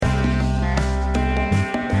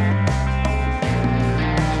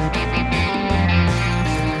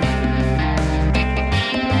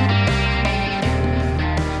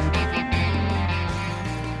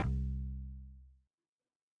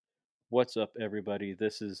What's up, everybody?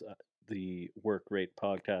 This is the Work Rate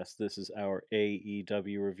Podcast. This is our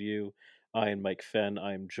AEW review. I am Mike Fenn.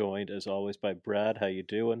 I'm joined, as always, by Brad. How you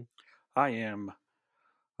doing? I am.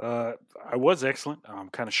 I was excellent. I'm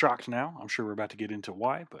kind of shocked now. I'm sure we're about to get into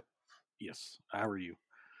why, but yes. How are you?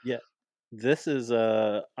 Yeah, this is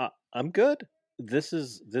I'm good. This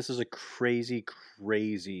is a crazy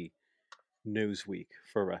news week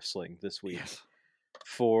for wrestling this week. Yes.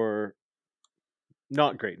 For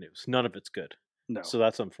not great news. None of it's good. No. So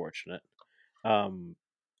that's unfortunate. Um,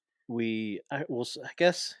 I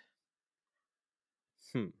guess.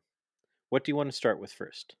 What do you want to start with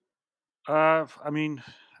first?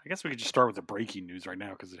 I guess we could just start with the breaking news right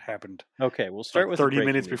now because it happened Okay, we'll start like with the 30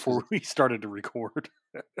 breaking minutes news. 'Cause before we started to record.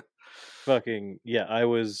 fucking yeah, I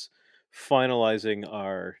was finalizing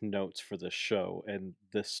our notes for this show, and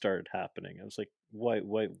this started happening. I was like, why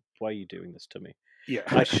are you doing this to me? Yeah.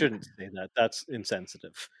 I shouldn't say that. That's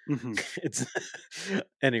insensitive. hmm It's,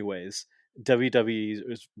 anyways. WWE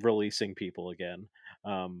is releasing people again,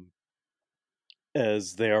 um,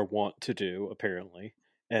 as they are wont to do, apparently.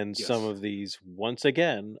 And some Yes. of these, once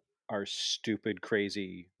again, are stupid,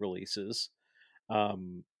 crazy releases.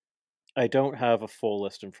 Um, I don't have a full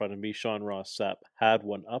list in front of me. Sean Ross Sapp had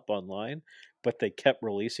one up online, but they kept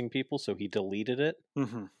releasing people, so he deleted it.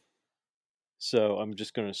 hmm So I'm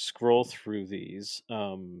just going to scroll through these.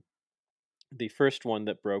 The first one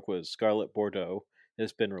that broke was Scarlett Bordeaux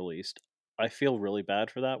has been released. I feel really bad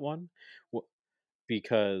for that one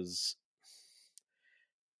because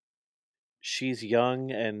she's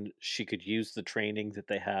young and she could use the training that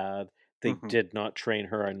they had. They hmm did not train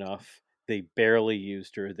her enough. They barely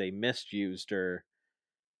used her. They misused her.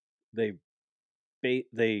 They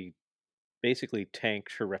they basically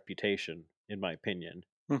tanked her reputation, in my opinion,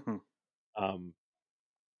 hmm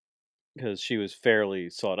because she was fairly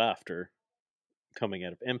sought after coming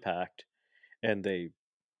out of Impact, and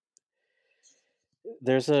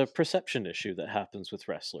there's a perception issue that happens with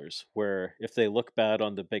wrestlers where if they look bad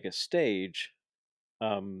on the biggest stage,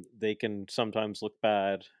 they can sometimes look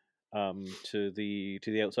bad to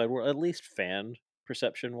the outside world, at least fan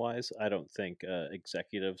perception wise. I don't think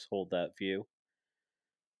executives hold that view,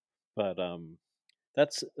 but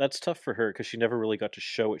that's tough for her because she never really got to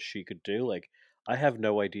show what she could do. Like, I have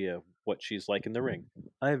no idea what she's like in the ring.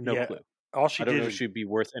 I have no Yeah. clue. All she I don't did know if in she'd be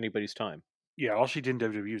worth anybody's time. all she did in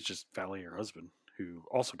WWE was just valet her husband, who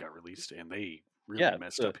also got released, and they really Yeah,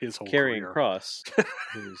 messed up his whole Karrion career. Cross,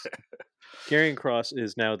 who's Karrion Cross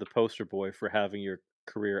is now the poster boy for having your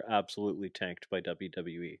career absolutely tanked by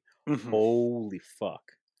WWE. hmm Holy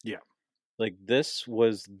fuck. Yeah. Like, this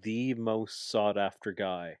was the most sought after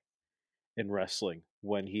guy in wrestling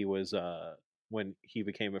when he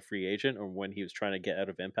became a free agent or when he was trying to get out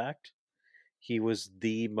of Impact. He was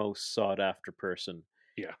the most sought after person.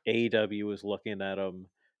 Yeah. AEW was looking at him.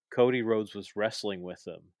 Cody Rhodes was wrestling with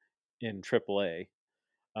him in AAA.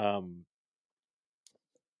 Um,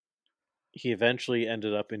 he eventually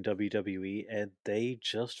ended up in WWE, and they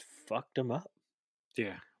just fucked him up,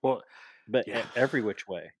 Yeah. Well, but yeah. every which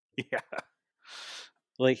way. Yeah.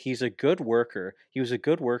 Like, he's a good worker. He was a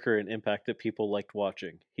good worker in Impact that people liked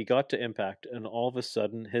watching. He got to Impact, and all of a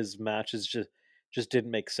sudden, his matches just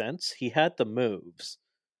didn't make sense. He had the moves,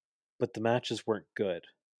 but the matches weren't good.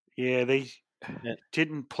 Yeah, they And,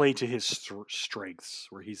 didn't play to his strengths,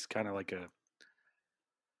 where he's kind of like a.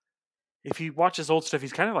 If you watch his old stuff,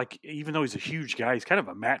 he's kind of like, even though he's a huge guy, he's kind of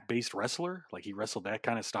a mat-based wrestler. Like, he wrestled that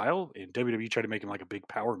kind of style, and WWE tried to make him like a big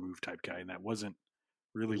power move type guy, and that wasn't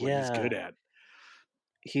really what he's yeah, good at.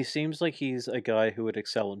 he seems like he's a guy who would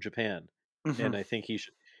excel in Japan. hmm And I think he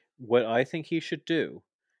should. What I think he should do,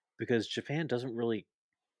 because Japan doesn't really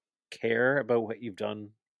care about what you've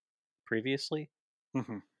done previously.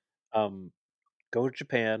 hmm Um, go to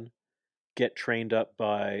Japan, get trained up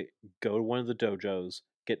by, go to one of the dojos,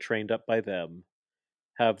 get trained up by them,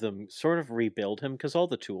 have them sort of rebuild him because all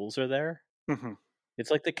the tools are there. hmm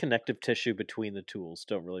It's like the connective tissue between the tools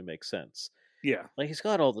don't really make sense. Yeah, Like, he's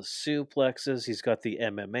got all the suplexes, he's got the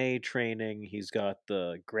MMA training, he's got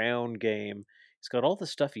the ground game, he's got all the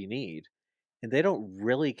stuff you need, and they don't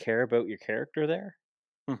really care about your character there.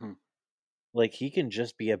 hmm Like, he can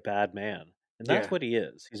just be a bad man, and that's yeah, what he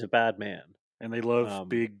is. He's a bad man. and they love Um,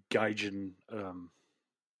 big gaijin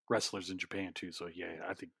wrestlers in Japan too. So yeah,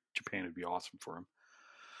 I think Japan would be awesome for him.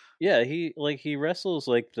 yeah, he wrestles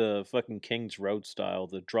like the fucking King's Road style,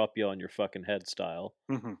 the drop you on your fucking head style.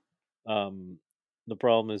 hmm Um, the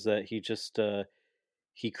problem is that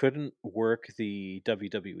he couldn't work the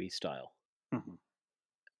WWE style, hmm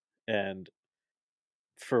and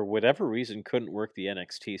for whatever reason couldn't work the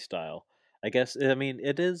NXT style. I guess, I mean,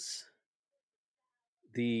 it is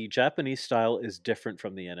the Japanese style is different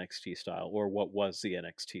from the NXT style, or what was the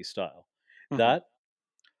NXT style. Hmm. That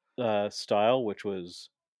style, which was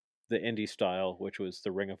the indie style, which was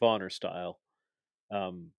the Ring of Honor style,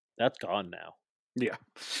 that's gone now. Yeah,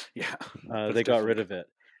 yeah, that's They got definitely rid of gone. it,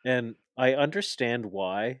 and I understand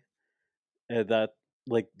why. That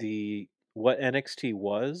like the what NXT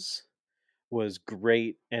was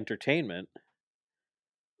great entertainment,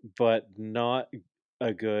 but not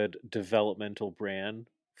a good developmental brand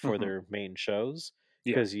for Hmm. their main shows,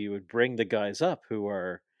 Yeah, because you would bring the guys up who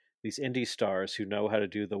are these indie stars who know how to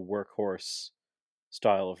do the workhorse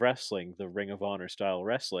style of wrestling, the Ring of Honor style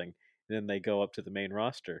wrestling, and then they go up to the main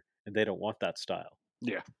roster and they don't want that style.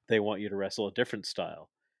 yeah, They want you to wrestle a different style.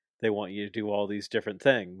 They want you to do all these different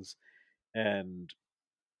things. And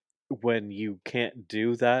when you can't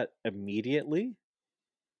do that immediately,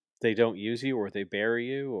 they don't use you or they bury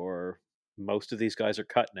you, or most of these guys are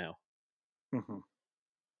cut now. hmm,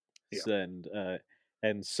 yeah,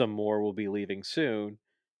 And some more will be leaving soon.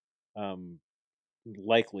 Um,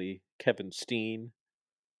 Likely Kevin Steen,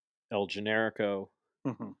 El Generico.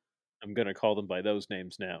 hmm, I'm gonna call them by those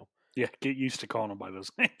names now. yeah. Get used to calling them by those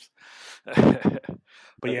names.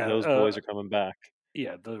 But yeah, Those boys are coming back.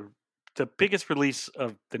 yeah, the biggest release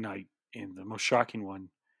of the night and the most shocking one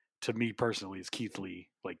to me personally is Keith Lee.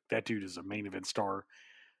 Like that dude is a main event star.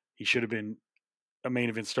 He should have been a main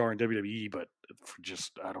event star in WWE, but for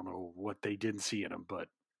just I don't know what they didn't see in him. But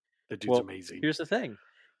that dude's Well, amazing. here's the thing.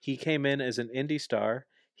 He came in as an indie star.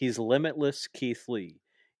 He's limitless Keith Lee.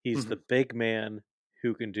 He's Hmm. the big man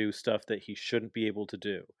who can do stuff that he shouldn't be able to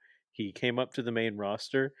do. He came up to the main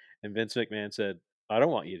roster, and Vince McMahon said, I don't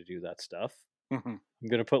want you to do that stuff. Hmm. I'm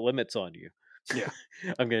going to put limits on you. Yeah,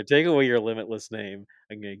 I'm going to take away your limitless name.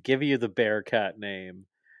 I'm going to give you the Bearcat name.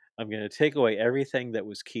 I'm going to take away everything that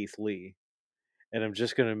was Keith Lee. And I'm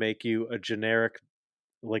just going to make you a generic,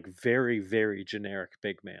 like very, very generic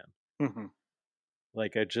big man. hmm,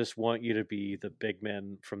 Like, I just want you to be the big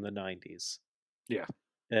man from the 90s. yeah,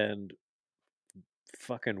 And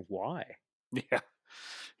fucking why? yeah,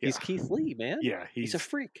 He's yeah, Keith Lee, man. yeah. He's a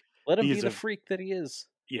freak. Let him He be is the a freak that he is.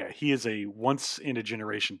 yeah, he is a once in a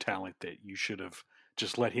generation talent that you should have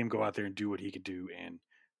just let him go out there and do what he could do and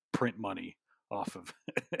print money off of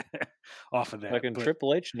off of that. Fucking But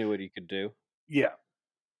Triple H knew what he could do. yeah,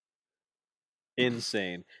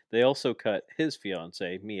 Insane. They also cut his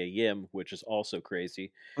fiance, Mia Yim, which is also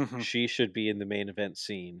crazy. hmm, She should be in the main event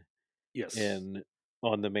scene yes, in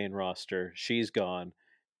on the main roster. She's gone.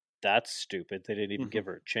 That's stupid. They didn't even hmm, give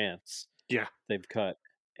her a chance. yeah, They've cut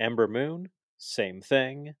Ember Moon, same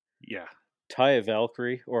thing. yeah, Taya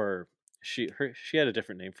Valkyrie, or she had a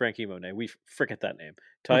different name, Frankie Monet. We forget that name.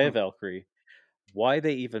 hmm, Taya Valkyrie. Why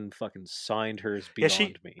they even fucking signed her is yeah. She,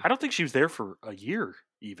 beyond I me. don't think she was there for a year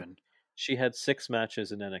even. She had 6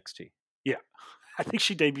 matches in NXT. Yeah, I think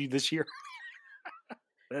she debuted this year.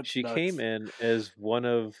 That's She came nuts. in as one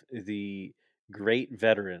of the great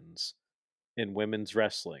veterans in women's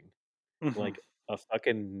wrestling, Hmm. like a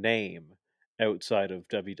fucking name outside of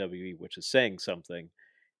WWE, which is saying something.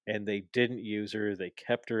 And they didn't use her. They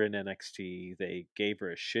kept her in NXT. They gave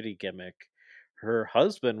her a shitty gimmick. Her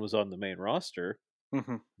husband was on the main roster.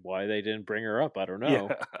 Hmm. Why they didn't bring her up, I don't Yeah.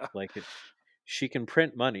 know. Like she can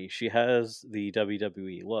print money. She has the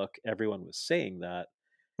WWE look. Everyone was saying that,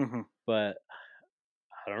 Hmm. but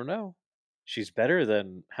I don't know. She's better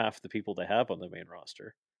than half the people they have on the main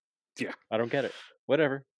roster. Yeah. I don't get it.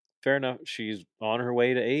 Whatever. Fair enough. She's on her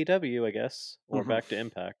way to AEW, I guess, or Hmm. back to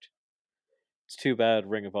Impact. It's too bad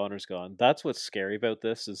Ring of Honor's gone. That's what's scary about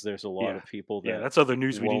this is there's a lot Yeah. of people Yeah. that That's other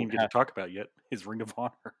news we didn't even won't get to have. talk about yet. Is Ring of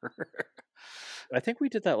Honor. I think we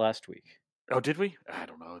did that last week. Oh, did we? I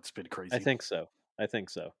don't know. It's been I crazy. think so. I think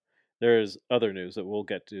so. There's other news that we'll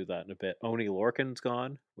get to that in a bit. Oni Lorcan's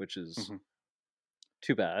gone, which is Hmm.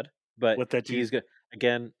 too bad. But What that dude? he's got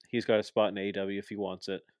again. He's got a spot in AEW if he wants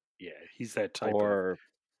it, Yeah, he's that type of or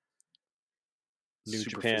New super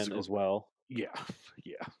Japan physical. as well. Yeah.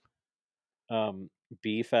 Yeah. Um,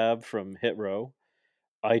 B-Fab from Hit Row.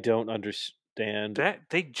 I don't understand That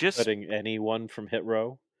they just cutting anyone from Hit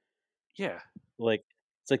Row. yeah. Like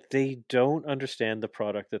it's like they don't understand the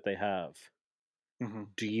product that they have. Hmm.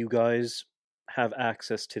 Do you guys have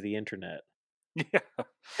access to the internet? Yeah.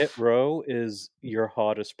 Hit Row is your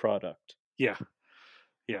hottest product. Yeah.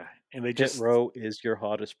 Yeah. And they Hit just Row is your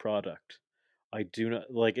hottest product. I do not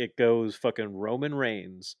like it goes fucking Roman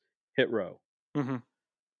Reigns, Hit Row. hmm.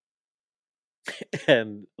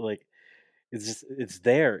 And like it's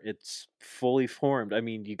there. It's fully formed. I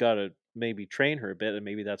mean, you gotta maybe train her a bit, and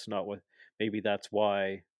maybe that's not what maybe that's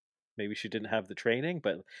why maybe she didn't have the training,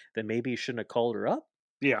 but then maybe you shouldn't have called her up.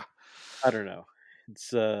 Yeah. I don't know.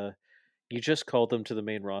 It's you just called them to the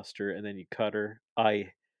main roster and then you cut her.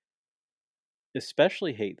 I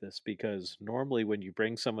especially hate this because normally when you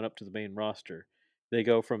bring someone up to the main roster, they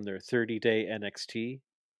go from their 30-day NXT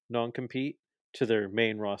non-compete to their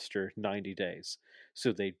main roster 90 days.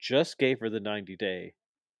 So they just gave her the 90-day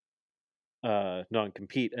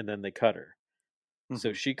non-compete and then they cut her.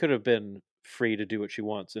 So Mhm. she could have been free to do what she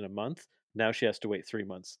wants in a month. Now she has to wait 3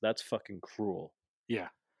 months. That's fucking cruel. Yeah.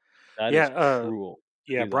 That Yeah. is cruel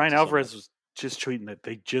to Yeah. do that Brian to someone. Alvarez was just tweeting that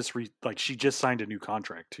they just like she just signed a new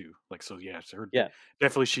contract too. Like so, yeah. So Yeah,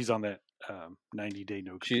 definitely she's on that 90-day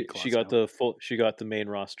no compete she clause got now. she got the main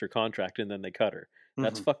roster contract and then they cut her.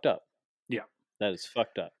 That's Hmm. fucked up. Yeah. That is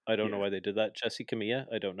fucked up. I don't know Yeah. why they did that. Jesse Camilla,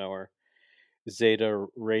 I don't know her. Zeta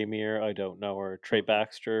Raymir, I don't know her. Trey Mhm.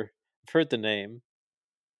 Baxter, I've heard the name.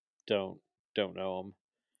 Don't know him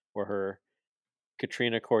or her.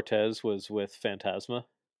 Katrina Cortez was with Phantasma.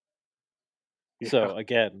 Yeah. So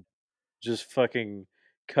again, just fucking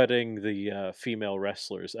cutting the female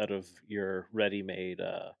wrestlers out of your ready-made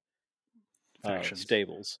Factions.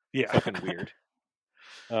 stables. Yeah. Fucking weird.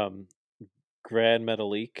 Um, Grand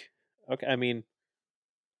Metalik. Okay, I mean,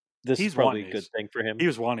 this is He's probably a wanting good his. thing for He him.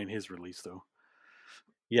 was wanting his release though.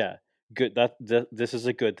 Yeah, good. This is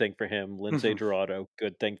a good thing for him. Lindsay Hmm. Dorado,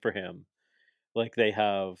 good thing for him. Like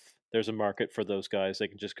there's a market for those guys. They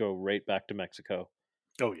can just go right back to Mexico.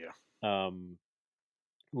 Oh yeah. Um,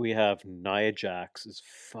 we have Nia Jax is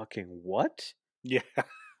fucking what? Yeah.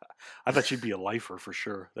 I thought she'd be a lifer for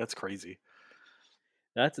sure. That's crazy.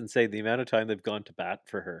 That's insane. The amount of time they've gone to bat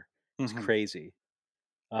for her is Hmm. crazy.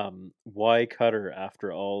 Why cut her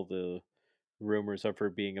after all the rumors of her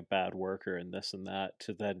being a bad worker and this and that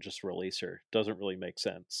to then just release her? Doesn't really make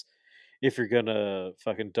sense. If you're gonna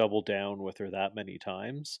fucking double down with her that many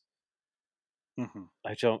times, Hmm.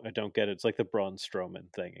 I don't get it. It's like the Braun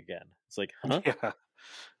Strowman thing again. It's like, huh? Yeah. I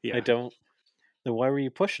Yeah. don't. Then why were you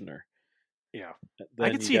pushing her? Yeah. I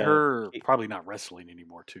Then could you see got her probably not wrestling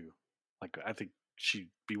anymore too. Like I think she'd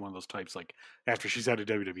be one of those types. Like after she's out of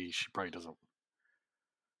WWE, she probably doesn't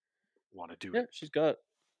want to do yeah. it. She's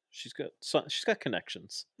got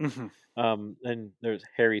connections. Hmm. Then there's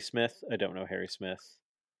Harry Smith. I don't know Harry Smith.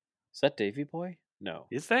 Is that Davy Boy? No.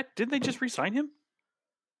 Is that? Didn't they just resign him?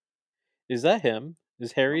 Is that him?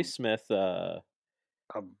 Is Harry Um, Smith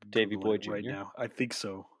I'm Davy googling Boy it right Jr.? now. I think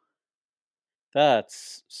so. That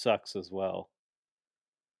sucks as well.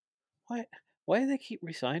 Why why do they keep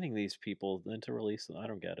resigning these people then to release them? I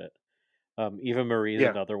don't get it. Eva Marie is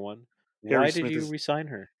Yeah, another one. Harry Why did Smith you is resign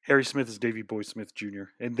her? Harry Smith is Davy Boy Smith Jr.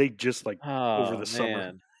 And they just like over Oh the summer.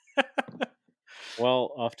 man.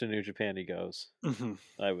 Well, off to New Japan he goes, Hmm.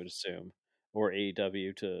 I would assume. Or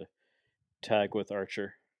AEW to tag with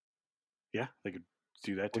Archer, Yeah, they could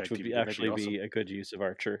do that which tag would team be again. That'd be actually awesome. be a good use of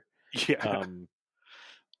Archer. Yeah, Um,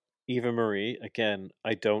 Eva Marie, again,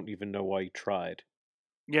 I don't even know why you tried.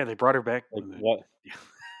 yeah, they brought her back. Like And then, what? yeah.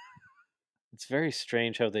 It's very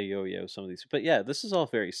strange how they yo-yo some of these. But yeah, this is all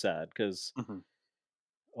very sad because Hmm.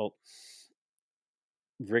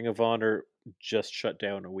 Ring of Honor just shut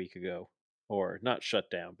down a week ago, or not shut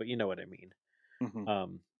down, but you know what I mean. Hmm.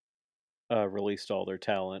 Um, released all their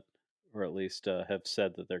talent, or at least have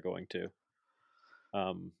said that they're going to.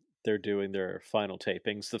 They're doing their final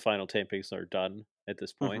tapings. The final tapings are done at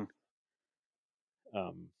this Hmm. point.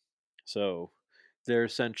 Um, so they're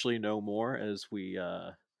essentially no more as we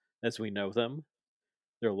know them.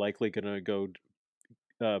 They're likely going to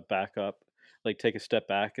go back up, like take a step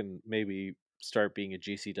back and maybe start being a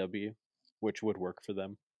GCW, which would work for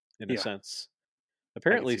them in a Yeah, sense. I could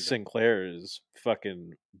Apparently, see that. Sinclair is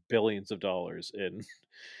fucking billions of dollars in,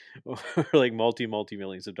 or like multi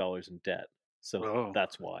millions of dollars in debt. So Oh,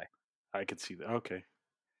 that's why. I could see that. Okay,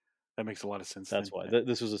 that makes a lot of sense That's then. why. Yeah.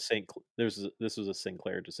 This was a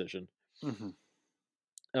Sinclair decision. Hmm.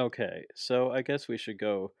 Okay, so I guess we should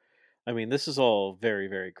go. I mean, this is all very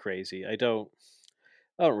very crazy. I don't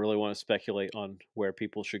really want to speculate on where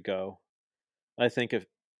people should go. I think if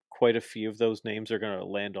quite a few of those names are going to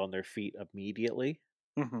land on their feet immediately,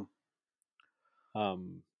 Hmm.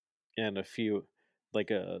 um, and a few,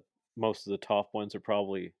 like most of the top ones are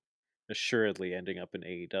probably assuredly ending up in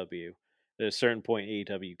AEW. At a certain point,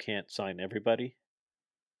 AEW can't sign everybody,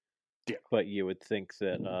 Yeah. but you would think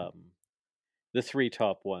that the three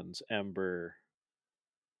top ones, Ember,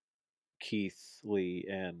 Keith Lee,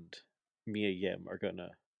 and Mia Yim, are going to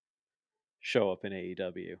show up in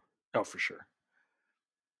AEW. Oh, for sure.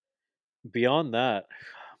 Beyond that,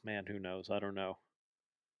 man, who knows? I don't know.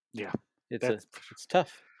 Yeah, It's a that's it's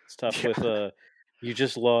tough. It's tough with yeah. you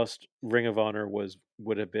just lost. Ring of Honor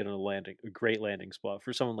would have been a great landing spot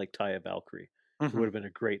for someone like Taya Valkyrie. It would have been a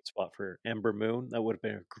great spot for her. Ember Moon, that would have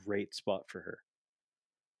been a great spot for her.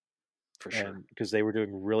 For sure. And because they were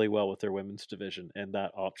doing really well with their women's division, and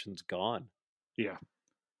that option's gone. Yeah.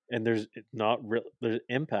 And there's not real there's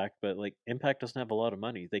Impact, but like Impact doesn't have a lot of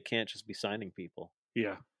money. They can't just be signing people.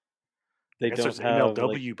 Yeah. They I guess don't there's have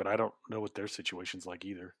MLW, but I don't know what their situation's like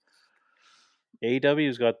either.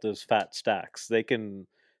 AEW's got those fat stacks. They can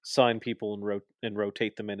sign people and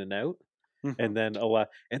rotate them in and out, and then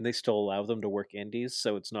they still allow them to work indies.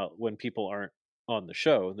 So it's not when people aren't on the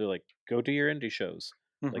show, they're like, go do your indie shows,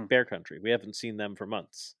 like Bear Country. We haven't seen them for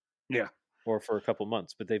months, Yeah. or for a couple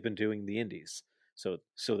months, but they've been doing the indies, so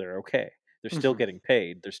they're okay. They're still getting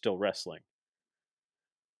paid. They're still wrestling.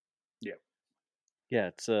 Yeah,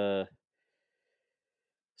 it's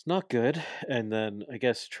not good. And then I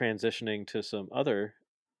guess transitioning to some other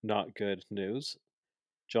not good news.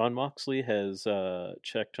 John Moxley has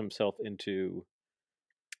checked himself into,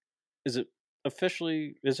 is it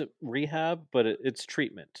rehab? But it's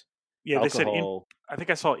treatment. Yeah, they said Alcohol. I think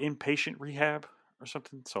I saw inpatient rehab or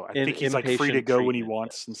something. So I In think he's like free to inpatient go when he treatment,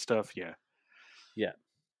 wants and stuff. Yeah. Yeah.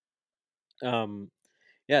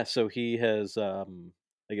 Yeah, so he has I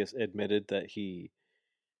guess admitted that he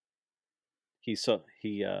saw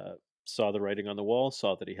the writing on the wall,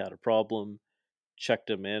 saw that he had a problem, checked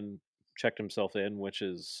himself in, which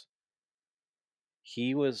is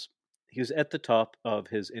he was at the top of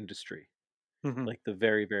his industry, like the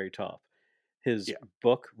very, very top. His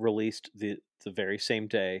book released the very same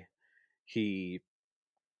day. He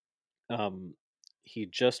he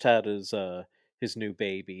just had his new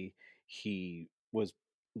baby. He was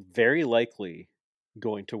very likely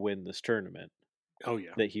going to win this tournament. Oh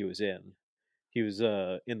yeah. That he was in. He was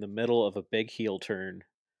in the middle of a big heel turn.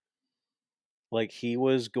 Like he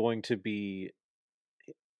was going to be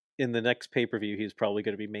in the next pay-per-view, he's probably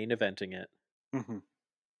going to be main eventing it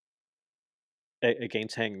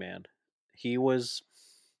against Hangman. He was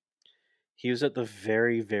at the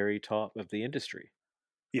very, very top of the industry.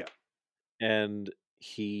 Yeah. And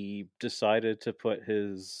he decided to put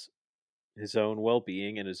his own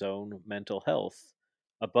well-being and his own mental health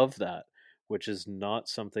above that, which is not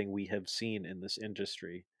something we have seen in this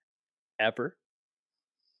industry ever,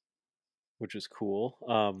 which is cool.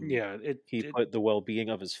 Yeah, he put the well-being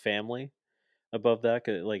of his family above that.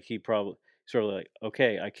 Like he probably sort of like,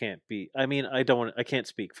 okay, I can't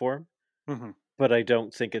speak for him, but I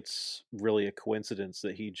don't think it's really a coincidence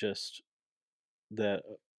that he just that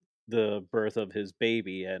the birth of his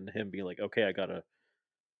baby and him being like, okay, I gotta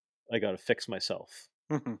fix myself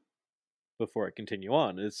before I continue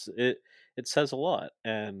on. It says a lot,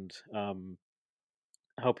 and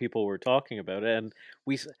how people were talking about it, and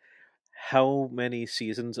how many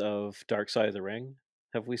seasons of Dark Side of the Ring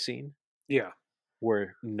have we seen? Yeah,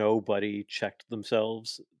 where nobody checked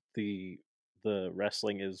themselves. The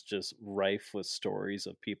wrestling is just rife with stories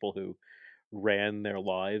of people who ran their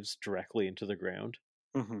lives directly into the ground.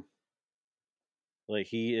 Like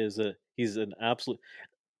he's an absolute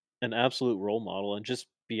role model, and just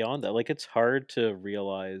beyond that, like it's hard to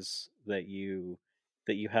realize that you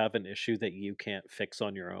have an issue that you can't fix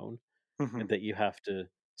on your own, and that you have to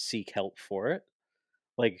seek help for it.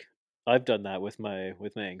 Like I've done that with my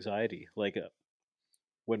anxiety. Like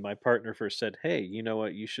when my partner first said, "Hey, you know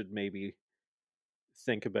what? You should maybe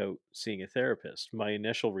think about seeing a therapist." My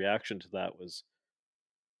initial reaction to that was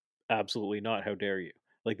absolutely not. How dare you?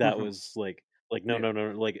 Like that was like no, yeah.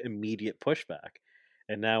 no, like immediate pushback.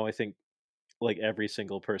 And now I think like every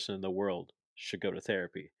single person in the world should go to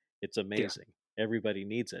therapy. It's amazing. Everybody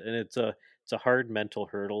needs it, and it's a hard mental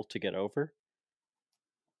hurdle to get over.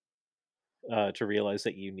 To realize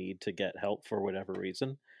that you need to get help for whatever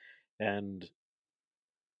reason, and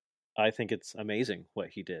I think it's amazing what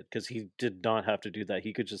he did, because he did not have to do that.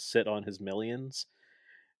 He could just sit on his millions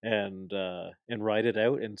and ride it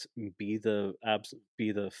out and be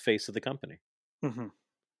the face of the company.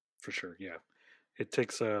 For sure. Yeah, it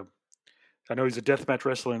takes I know he's a deathmatch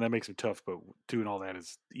wrestler, and that makes him tough. But doing all that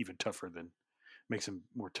is even tougher makes him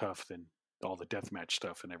more tough than all the deathmatch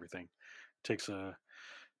stuff and everything. Takes a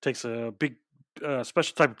big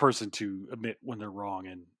special type of person to admit when they're wrong,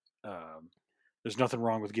 and there's nothing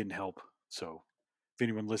wrong with getting help. So if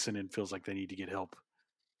anyone listening feels like they need to get help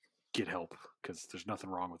because there's nothing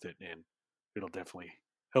wrong with it, and it'll definitely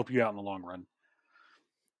help you out in the long run.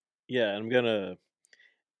 Yeah,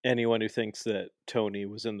 anyone who thinks that Tony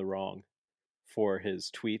was in the wrong for his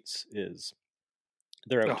tweets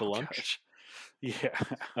they're out to lunch. Gosh. Yeah.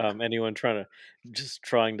 Anyone trying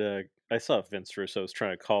to I saw Vince Russo was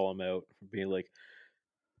trying to call him out for being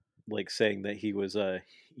like saying that he was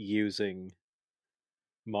using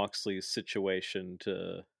Moxley's situation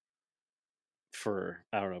for,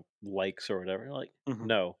 I don't know, likes or whatever. Like, Hmm.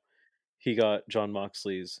 no, he got John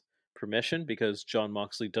Moxley's permission because John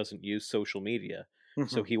Moxley doesn't use social media,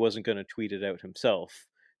 so Hmm. he wasn't going to tweet it out himself.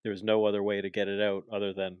 There was no other way to get it out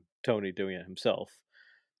other than Tony doing it himself.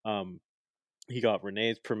 Um, he got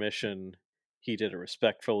Renee's permission. He did it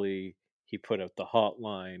respectfully. He put out the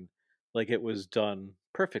hotline. Like, it was done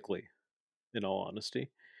perfectly, in all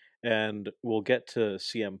honesty. And we'll get to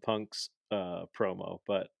CM Punk's promo,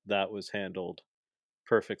 but that was handled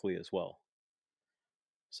perfectly as well.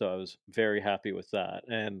 So I was very happy with that.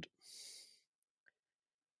 And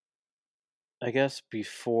I guess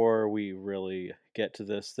before we really get to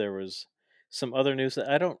this, there was some other news that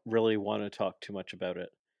I don't really want to talk too much about it,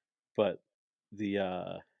 but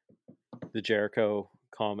the Jericho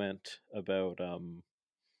comment about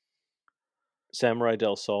Samurai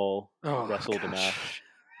Del Sol Oh wrestled a gosh, match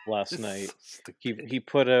last it's night. so He stupid. he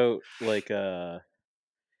put out like a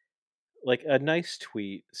nice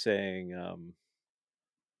tweet saying,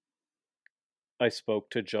 I spoke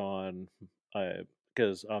to John,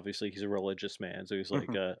 because obviously he's a religious man, so he's like,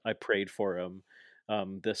 Hmm. I prayed for him,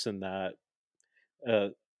 this and that, uh,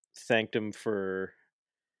 thanked him for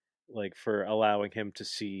allowing him to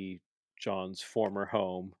see John's former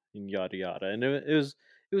home and yada yada, and it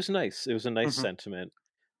was nice. It was a nice Hmm. sentiment,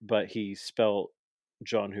 but he spelt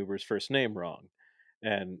John Huber's first name wrong,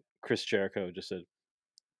 and Chris Jericho just said,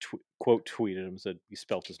 quote tweeted him, said he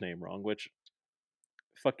spelt his name wrong, which,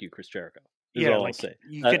 fuck you, Chris Jericho, is Yeah, all I'll like say.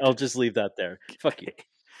 you get I'll to. just leave that there. Fuck you.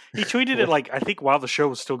 He tweeted it Like, like I think while the show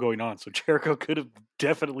was still going on, so Jericho could have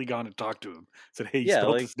definitely gone and talked to him. Said, "Hey, you yeah,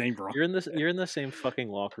 spelled like, his name wrong." you're in the same fucking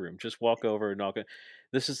locker room. Just walk over and knock it.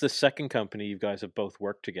 This is the second company you guys have both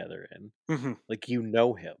worked together in. Hmm. Like, you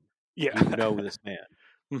know him. Yeah. You know this man.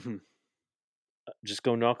 Hmm. Just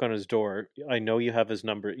go knock on his door. I know you have his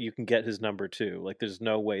number. You can get his number too. Like, there's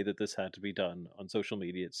no way that this had to be done on social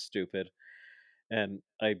media. It's stupid. And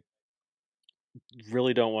I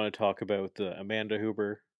really don't want to talk about the Amanda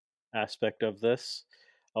Huber aspect of this.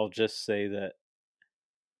 I'll just say that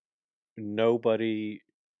nobody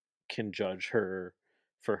can judge her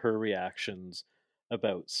for her reactions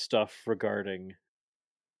about stuff regarding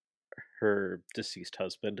her deceased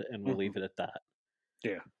husband, and we'll Hmm. leave it at that.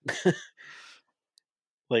 Yeah.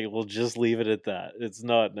 Like, we'll just leave it at that. It's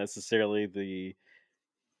not necessarily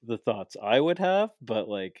the thoughts I would have, but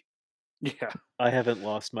like, Yeah. I haven't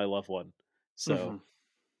lost my loved one, Hmm. so Yeah.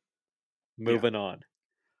 moving on.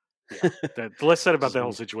 Yeah. That the less said about Just that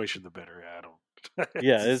whole situation, the better. I don't.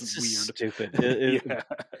 yeah, This is it's just weird. stupid. Yeah.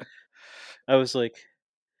 I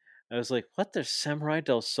was like, what? There's Samurai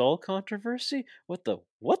Del Sol controversy? What the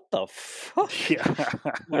fuck? Yeah.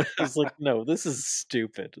 I was like, no, this is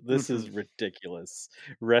stupid. This Hmm. is ridiculous.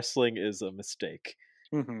 Wrestling is a mistake.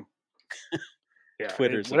 Hmm. Yeah.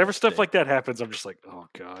 Twitter's a Whenever stuff mistake. like that happens, I'm just like, oh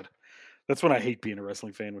god. That's when I hate being a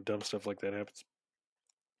wrestling fan when dumb stuff like that happens.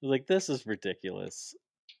 Like, this is ridiculous.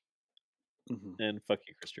 Hmm. And fuck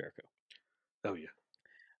you, Chris Jericho. Oh yeah.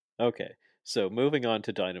 Okay, so moving on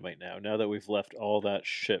to Dynamite now. Now that we've left all that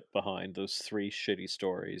shit behind, those three shitty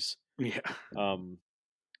stories, Yeah. um,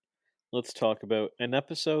 let's talk about an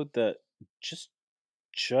episode that, just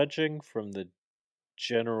judging from the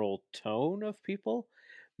general tone of people,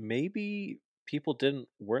 maybe people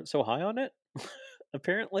weren't so high on it.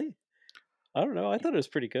 Apparently, I don't know. I thought it was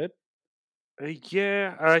pretty good.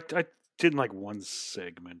 Yeah. I didn't like one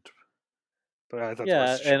segment, but I thought the rest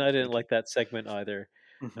Yeah, of the show and I was didn't good. like that segment either.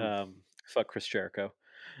 Hmm. Fuck Chris Jericho.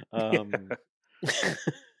 Yeah. Um,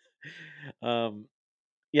 um,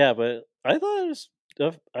 yeah, but I thought it was.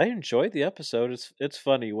 I enjoyed the episode. It's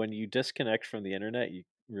funny when you disconnect from the internet. You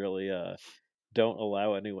really don't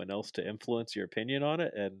allow anyone else to influence your opinion on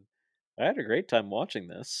it, and I had a great time watching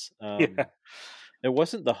this. Yeah. It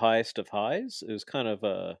wasn't the highest of highs. It was kind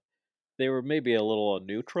of they were maybe a little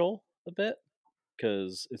neutral a bit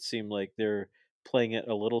because it seemed like they're playing it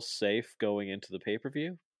a little safe going into the pay per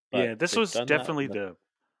view, but Yeah. This they've was done that. definitely the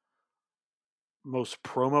most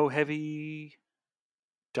promo heavy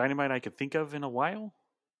Dynamite I could think of in a while.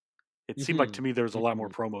 It seemed like Hmm. to me there was a lot more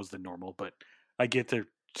Hmm. promos than normal, but I get they're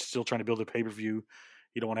still trying to build a pay per view.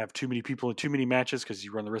 You don't want to have too many people in too many matches because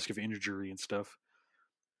you run the risk of injury and stuff.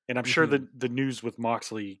 And I'm sure Hmm. the news with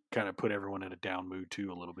Moxley kind of put everyone in a down mood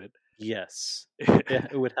too a little bit. Yes,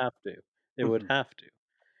 it would have to. It would Hmm. have to,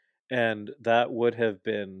 and that would have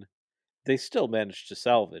been. They still managed to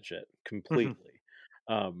salvage it Hmm. completely.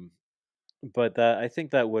 Um, but that, I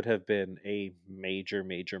think that would have been a major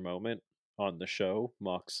moment on the show.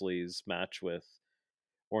 Moxley's match with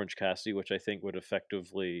Orange Cassidy, which I think would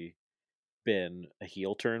effectively been a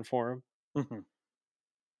heel turn for him. Hmm.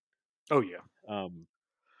 Oh yeah. Um,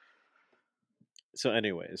 So,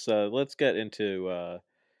 anyways, let's get into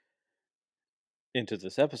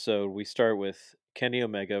this episode. We start with Kenny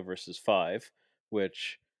Omega versus Five,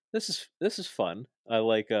 which this is fun. I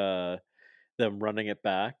like them running it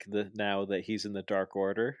back. Now that he's in the Dark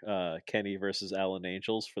Order, Kenny versus Alan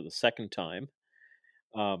Angels for the second time.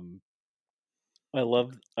 Um,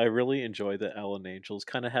 I really enjoy that Alan Angels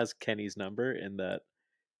kind of has Kenny's number in that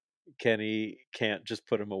Kenny can't just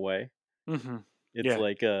put him away. Mm-hmm. It's Yeah,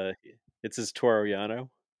 like it's his Toru Yano.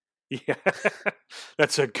 yeah.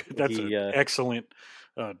 That's an He excellent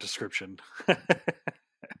description.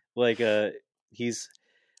 like he's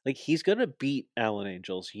he's gonna beat Alan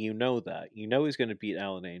Angels. You know that. You know he's gonna beat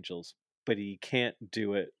Alan Angels, but he can't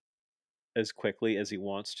do it as quickly as he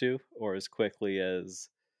wants to, or as quickly as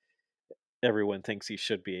everyone thinks he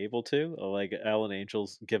should be able to. Like Alan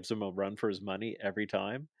Angels gives him a run for his money every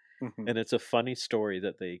time, Hmm. and it's a funny story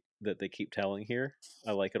that they keep telling here.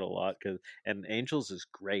 I like it a lot and Angels is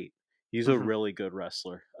great. He's a Hmm. really good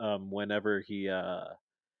wrestler. Whenever he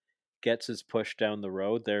gets his push down the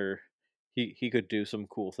road, there he could do some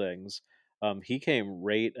cool things. He came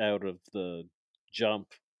right out of the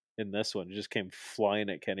jump in this one. He just came flying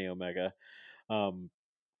at Kenny Omega. Um,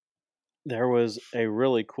 there was a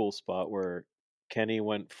really cool spot where Kenny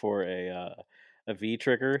went for a V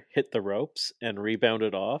trigger, hit the ropes, and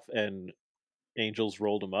rebounded off, and Angels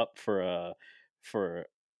rolled him up for for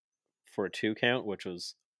a 2 count, which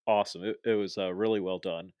was awesome. It was really well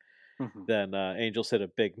done. Hmm. Then Angels hit a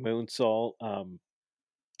big moonsault.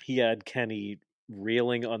 He had Kenny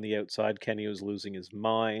reeling on the outside. Kenny was losing his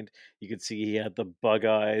mind. You could see he had the bug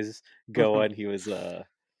eyes Hmm. going.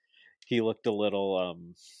 He looked a little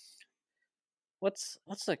what's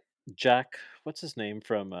the Jack what's his name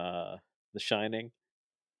from The Shining?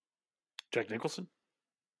 Jack Nicholson.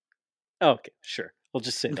 Oh, okay, sure. We'll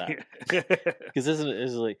just say that. Because isn't it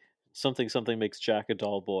is like something makes Jack a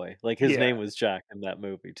dull boy. Like his Yeah. name was Jack in that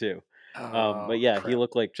movie too. But Oh yeah, he crap.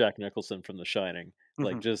 looked like Jack Nicholson from The Shining.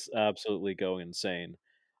 Like Hmm. just absolutely going insane.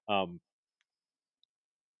 Um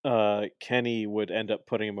Kenny would end up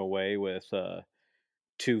putting him away with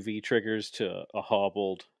two V triggers to a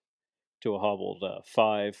hobbled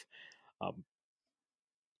five. Um,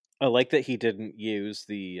 I like that he didn't use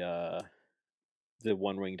the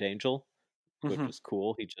one winged angel, which Hmm. was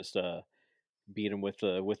cool. He just beat him with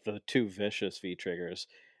the two vicious V triggers,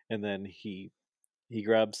 and then he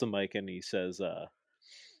grabs the mic and he says,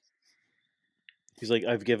 he's like,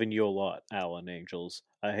 I've given you a lot, Alan Angels.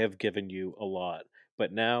 I have given you a lot.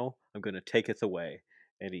 But now I'm going to take it away.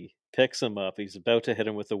 And he picks him up. He's about to hit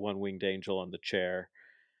him with the one winged angel on the chair.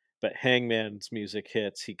 But Hangman's music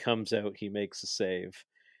hits. He comes out. He makes a save.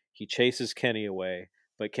 He chases Kenny away.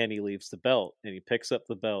 But Kenny leaves the belt. And he picks up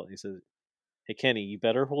the belt. And he says, Hey, Kenny, you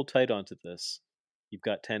better hold tight onto this. You've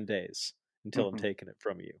got 10 days until I'm Hmm. taking it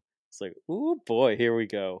from you. It's like, oh boy, here we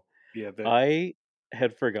go. Yeah. That. I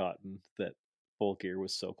had forgotten that Full Gear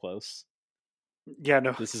was so close. Yeah.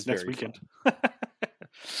 No, This is it's next very weekend. fun.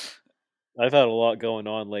 I've had a lot going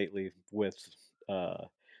on lately with uh,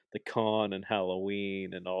 the con and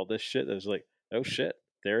Halloween and all this shit. I was like, oh shit,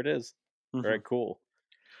 there it is. All Hmm. right, cool.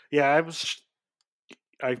 Yeah, I was.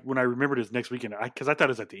 I when I remembered it was next weekend, because I thought it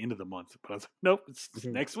was at the end of the month, but I was like, nope, it's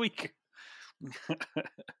Mhm. next week.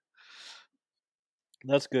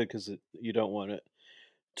 That's good because you don't want it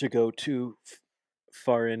to go too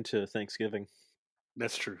far into Thanksgiving.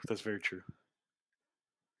 That's true. That's very true.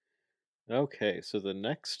 Okay, so the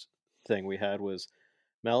next thing we had was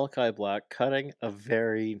Malachi Black cutting a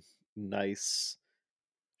very nice,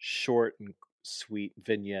 short and sweet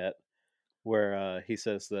vignette where he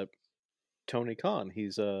says that Tony Khan,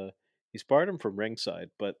 he's barred him from ringside,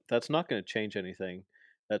 but that's not going to change anything.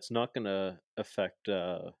 That's not going to affect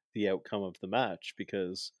the outcome of the match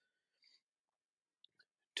because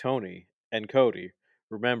Tony and Cody,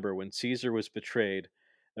 remember when Caesar was betrayed,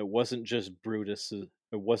 it wasn't just Brutus's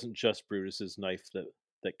knife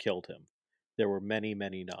that killed him. There were many,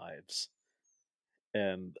 many knives.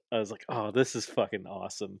 And I was like, "Oh, this is fucking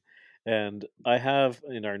awesome." And I have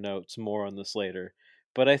in our notes more on this later,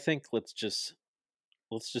 but I think let's just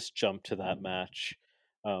jump to that match,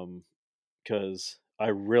 because I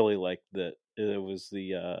really liked that it was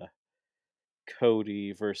the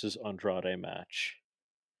Cody versus Andrade match.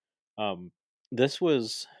 Um, this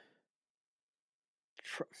was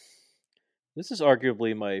this is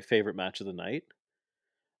arguably my favorite match of the night.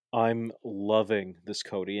 I'm loving this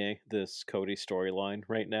Cody storyline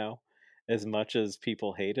right now. As much as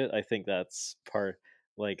people hate it, I think that's part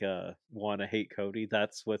like wanna hate Cody.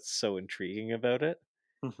 That's what's so intriguing about it.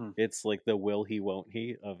 Hmm. It's like the will he won't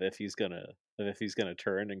he of if he's gonna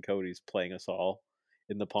turn, and Cody's playing us all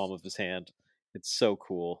in the palm of his hand. It's so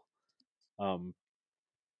cool. Um,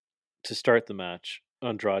 to start the match,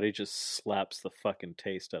 Andrade just slaps the fucking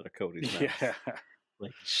taste out of Cody's Yeah. mouth.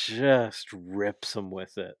 Like, just rips him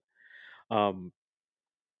with it.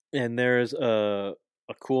 And there's a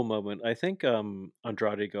cool moment. I think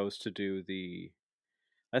Andrade goes to do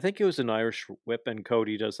I think it was an Irish whip, and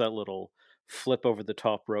Cody does that little flip over the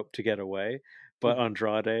top rope to get away. But Mhm.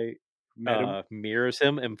 Andrade Met him. mirrors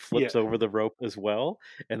him and Yeah. flips over the rope as well,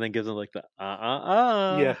 and then gives him like the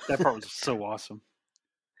Yeah, that part was so awesome.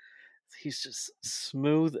 He's just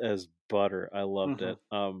smooth as butter. I loved Hmm. it.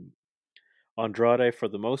 Andrade, for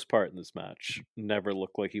the most part in this match, never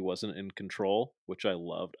looked like he wasn't in control, which I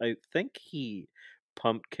loved. I think he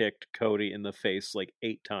pump kicked Cody in the face like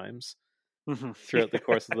 8 times Hmm. throughout the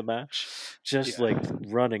course of the match. Just Yeah. like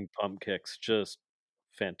running pump kicks, just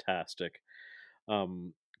fantastic.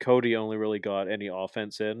 Cody only really got any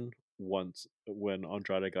offense in once when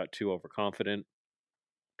Andrade got too overconfident.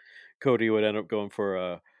 Cody would end up going for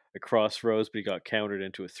a crossroads, but he got countered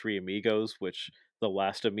into a three amigos, which the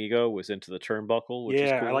last amigo was into the turnbuckle, which is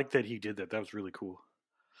Yeah, I cool. like that he did that. That was really cool.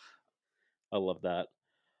 I love that.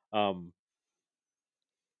 Um,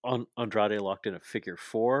 Andrade locked in a figure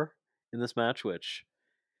four in this match, which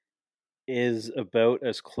is about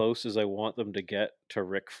as close as I want them to get to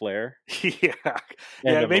Ric Flair, Yeah. Yeah,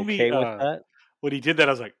 and it I'm made me okay with that. when he did that,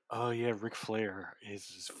 I was like, "Oh yeah, Ric Flair is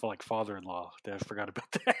his like father-in-law." I forgot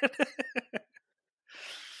about that.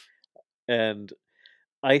 And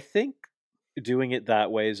I think doing it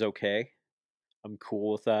that way is okay. I'm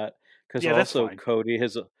cool with that because Yeah, that's also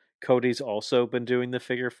fine. Cody's also been doing the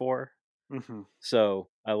figure four. Hmm. So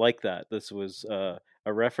I like that. This was a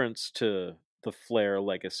reference to the Flair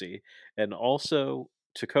legacy, and also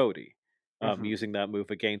to Cody Hmm. using that move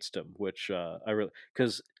against him. Which I really,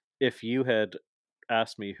 because if you had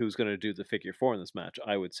asked me who's going to do the figure four in this match,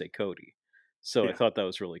 I would say Cody. So I Yeah. thought that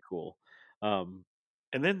was really cool. Um,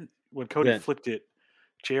 And then when Cody then flipped it,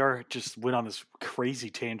 JR just went on this crazy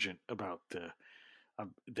tangent about the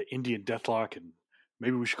Indian deathlock, and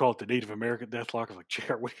maybe we should call it the Native American deathlock. I was like,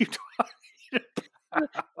 JR, what are you talking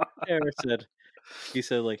about? Eric said he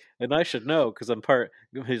said like, and I should know because I'm part.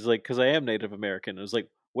 He's like, because I am Native American. I was like,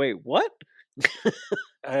 wait, what?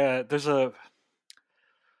 There's a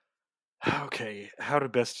okay. How to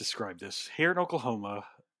best describe this? Here in Oklahoma,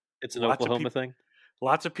 It's an lots of Oklahoma people, thing.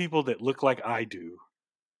 lots of people that look like I do,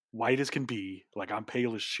 white as can be. Like I'm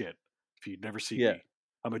pale as shit. If you'd never see Yeah. me,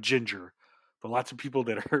 I'm a ginger. But lots of people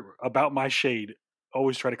that are about my shade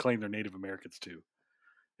always try to claim they're Native Americans too.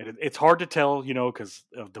 And it's hard to tell, because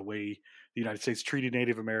of the way the United States treated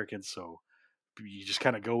Native Americans. So you just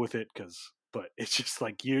kind of go with it, but it's just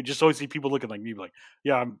like you just always see people looking like me, like,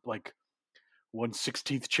 yeah, I'm like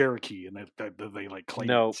 1/16th Cherokee, and they like claim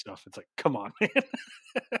it and No, stuff. It's like, come on, man.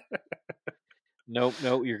 nope,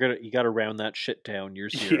 no. You gotta round that shit down. You're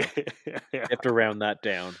zero. Yeah, yeah, You have to round that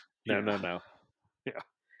down. No, yeah, no, no. yeah,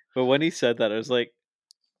 But when he said that, I was like,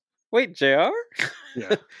 wait, Jr.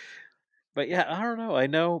 yeah. But yeah, I don't know. I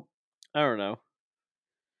don't know.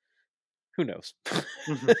 Who knows?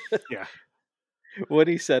 Hmm. Yeah, When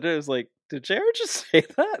he said it, I was like, did Jr. just say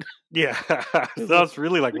that? yeah. I was So I like, was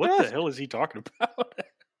really like, my what God. the hell is he talking about?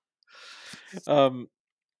 Um,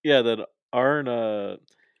 yeah. Then Arn.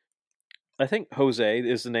 I think Jose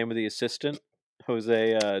is the name of the assistant.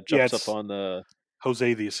 Jose Yeah, jumps up it's on the.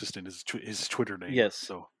 Jose the assistant is his Twitter name. Yes.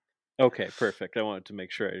 So Okay, perfect. I wanted to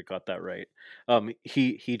make sure I got that right.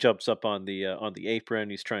 He jumps up on the apron.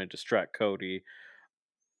 He's trying to distract Cody.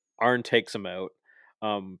 Arn takes him out.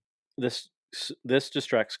 Um, this this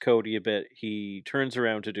distracts Cody a bit. He turns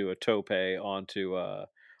around to do a tope onto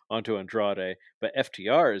Andrade, but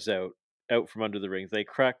FTR is out from under the ring. They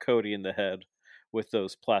crack Cody in the head with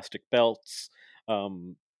those plastic belts.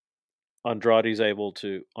 Um, Andrade is able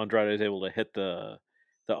to hit the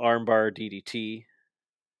armbar DDT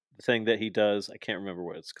thing that he does. I can't remember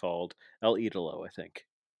what it's called. El Idolo, I think,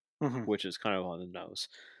 mhm. which is kind of on the nose.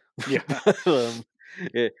 Yeah, But,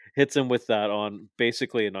 it hits him with that on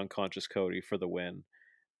basically an unconscious Cody for the win.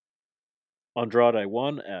 Andrade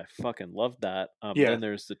won. I fucking loved that. yeah. Then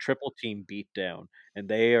there's the triple team beatdown, and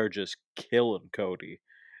they are just killing Cody.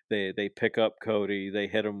 They pick up Cody. They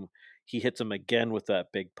hit him. He hits him again with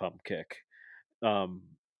that big pump kick. Um,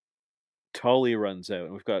 Tully runs out,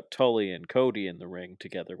 and we've got Tully and Cody in the ring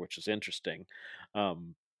together, which is interesting.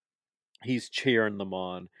 Um, he's cheering them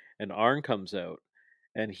on, and Arn comes out,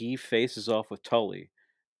 and he faces off with Tully.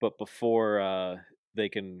 But before they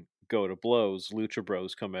can go to blows, Lucha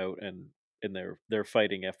Bros come out and they're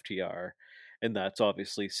fighting FTR, and that's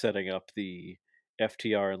obviously setting up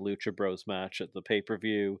FTR and Lucha Bros match at the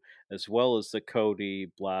pay-per-view, as well as the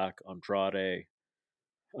Cody, Black, Andrade,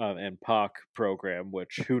 and Pac program,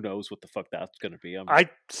 which who knows what the fuck that's going to be. I'm I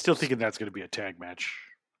still thinking that's going to be a tag match.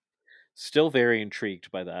 still very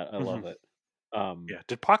intrigued by that. I love it. Yeah.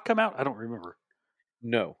 Did Pac come out? I don't remember.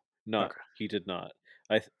 No, not Okay. he did not.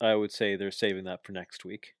 I would say they're saving that for next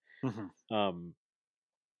week. Mm-hmm.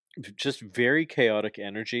 Just very chaotic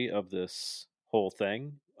energy of this whole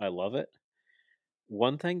thing. I love it.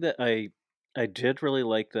 One thing that I did really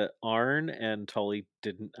like that Arn and Tully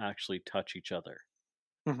didn't actually touch each other,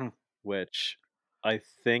 Mm-hmm. which I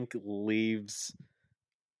think leaves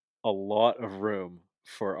a lot of room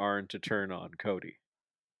for Arn to turn on Cody.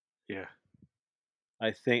 Yeah.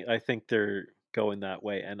 I think they're going that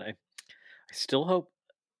way, and I still hope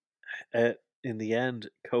in the end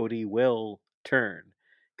Cody will turn,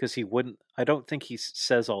 because he wouldn't. I don't think he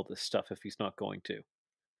says all this stuff if he's not going to.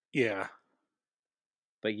 Yeah.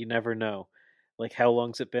 But you never know. Like, how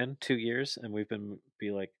long's it been? 2 years, and we've been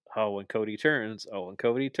like, oh, when Cody turns, when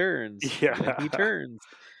Cody turns, Yeah. when he turns,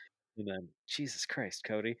 and then Jesus Christ,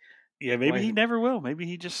 Cody. Yeah. Maybe he never will. Maybe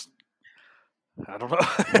he just. I don't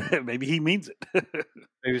know. Maybe he means it.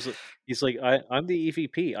 He's like, I'm the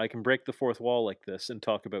EVP. I can break the fourth wall like this and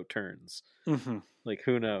talk about turns. Mm-hmm. Like,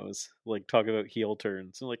 who knows? Like, talk about heel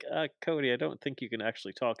turns. And like, Cody, I don't think you can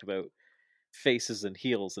actually talk about faces and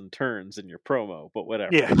heels and turns in your promo, but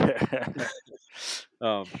whatever. Yeah.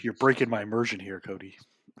 You're breaking my immersion here, Cody.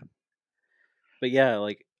 But yeah,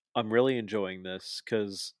 like, I'm really enjoying this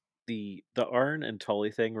because the Arn and Tully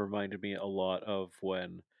thing reminded me a lot of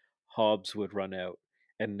when Hobbs would run out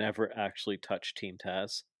and never actually touch Team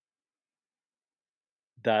Taz.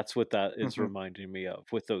 That's what that is reminding me of,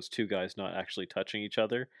 with those two guys not actually touching each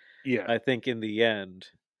other. Yeah. I think in the end,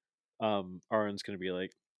 Arn's going to be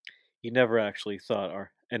like, you never actually thought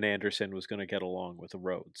and Anderson was going to get along with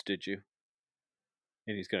Rhodes, did you?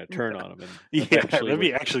 And he's going to turn on him. And yeah, that'd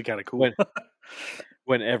be actually kind of cool.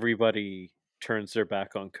 When everybody turns their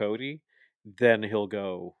back on Cody, then he'll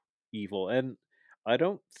go evil. And I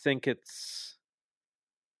don't think it's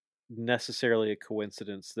necessarily a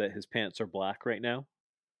coincidence that his pants are black right now.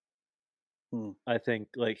 I think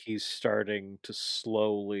like he's starting to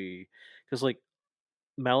slowly, because like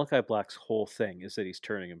Malachi Black's whole thing is that he's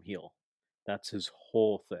turning him heel. That's his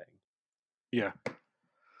whole thing. Yeah.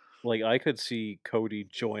 Like, I could see Cody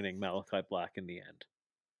joining Malachi Black in the end.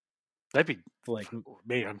 That'd be like,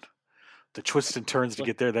 man, the twists and turns to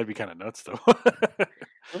get there. That'd be kind of nuts, though.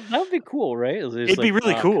 That would be cool, right? It'd be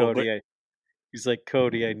really cool. Cody, he's like,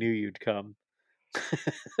 Cody, I knew you'd come.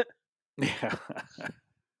 Yeah.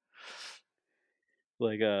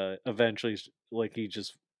 Like, eventually, like, he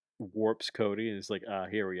just warps Cody and he's like,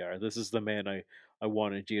 here we are. This is the man I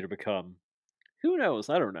wanted you to become. Who knows?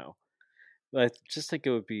 I don't know. But I just think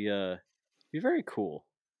it would be very cool.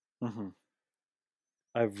 Mm-hmm.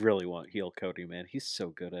 I really want heel Cody, man. He's so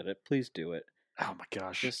good at it. Please do it. Oh my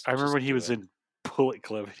gosh. I remember when he was in Bullet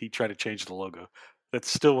Club, he tried to change the logo.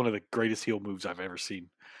 That's still one of the greatest heel moves I've ever seen,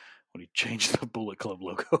 when he changed the Bullet Club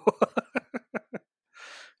logo.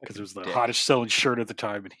 Because it was the hottest selling shirt at the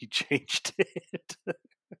time, and he changed it.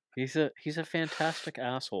 He's a fantastic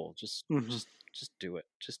asshole. Just do it.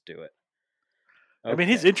 Just do it. Okay. I mean,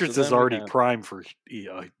 his interest is already prime for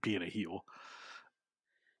being a heel.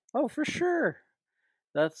 Oh, for sure.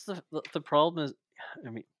 That's the problem is,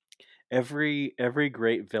 I mean, every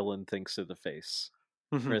great villain thinks they're the face,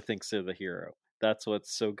 or thinks they're the hero. That's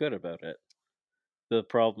what's so good about it. The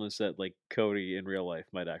problem is that, like, Cody in real life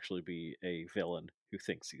might actually be a villain who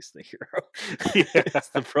thinks he's the hero. Yeah. That's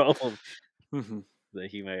the problem.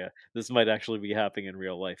 That this might actually be happening in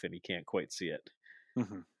real life, and he can't quite see it.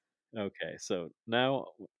 Okay, so now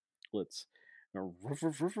let's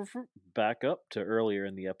back up to earlier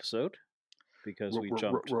in the episode, because we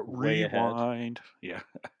jumped way ahead. Yeah.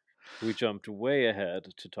 We jumped way ahead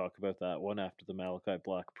to talk about that one after the Malachi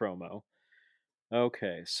Black promo.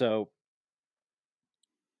 Okay, so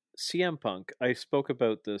CM Punk, I spoke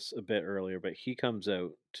about this a bit earlier, but he comes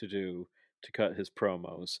out to cut his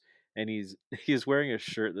promos, and he's wearing a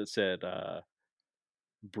shirt that said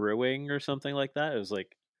brewing or something like that. It was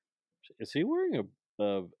like, is he wearing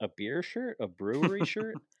a beer shirt, a brewery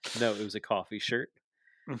shirt? No, it was a coffee shirt.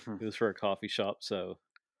 It was for a coffee shop, so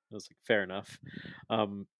I was like, fair enough.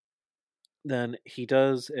 Then he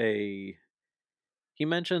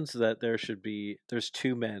mentions that there's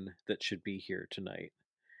two men that should be here tonight,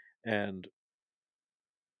 and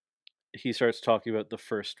he starts talking about the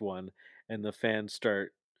first one, and the fans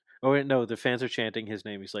start Oh wait, no, the fans are chanting his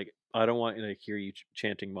name. He's like, I don't want to hear you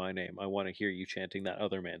chanting my name. I want to hear you chanting that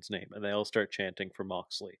other man's name. And they all start chanting for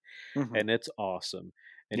Moxley, Hmm. and it's awesome.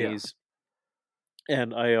 And Yeah.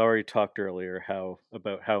 I already talked earlier how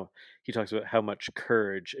he talks about how much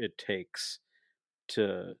courage it takes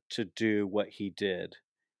to do what he did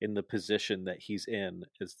in the position that he's in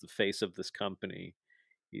as the face of this company.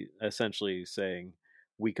 He essentially saying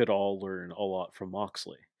we could all learn a lot from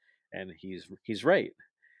Moxley, and he's right.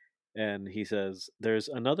 And he says there's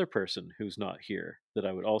another person who's not here that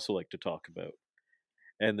I would also like to talk about.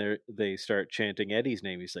 And they start chanting Eddie's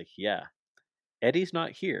name. He's like, yeah, Eddie's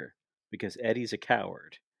not here because Eddie's a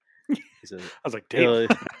coward. He says, I was like, damn.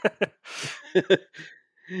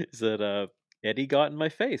 he said, Eddie got in my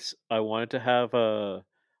face. I wanted to have a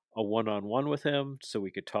one-on-one with him so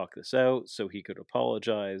we could talk this out, so he could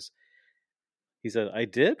apologize. He said, I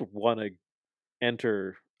did want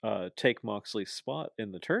to take Moxley's spot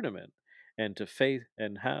in the tournament and to face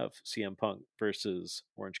and have CM Punk versus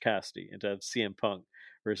Orange Cassidy and to have CM Punk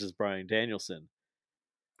versus Bryan Danielson,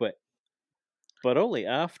 but only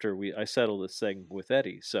after I settled this thing with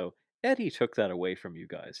Eddie. So Eddie took that away from you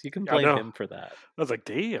guys. You can I blame know. him for that. I was like,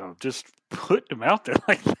 damn, just putting him out there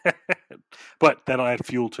like that. But that'll add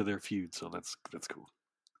fuel to their feud, so that's cool.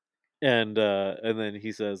 And then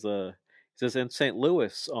he says in St.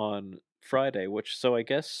 Louis on Friday, which so I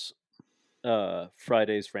guess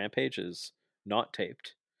Friday's Rampage is not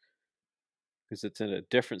taped because it's in a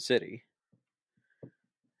different city.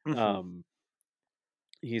 Mm-hmm.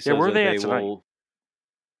 He says where are they that at tonight?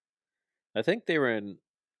 I think they were in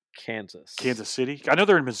Kansas. Kansas City. I know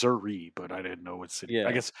they're in Missouri, but I didn't know what city. Yeah.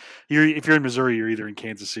 I guess if you're in Missouri, you're either in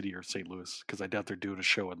Kansas City or St. Louis, because I doubt they're doing a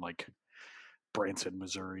show in like Branson,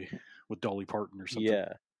 Missouri, with Dolly Parton or something.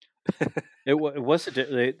 Yeah. it was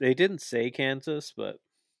they didn't say Kansas, but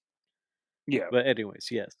yeah. But anyways,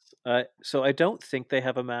 yes. So I don't think they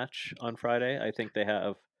have a match on Friday. I think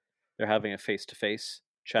they're having a face-to-face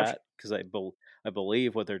chat because I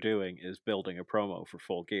believe what they're doing is building a promo for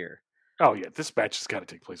Full Gear. Oh yeah, this match has got to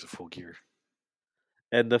take place at Full Gear.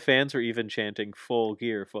 And the fans are even chanting Full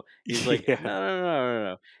Gear. He's like, Yeah.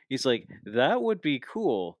 no. He's like, that would be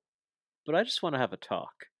cool, but I just want to have a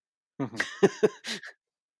talk.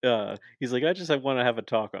 Mm-hmm. He's like, I want to have a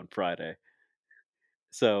talk on Friday.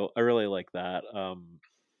 So I really like that. I'm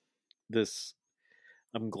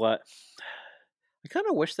glad. I kind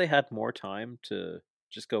of wish they had more time to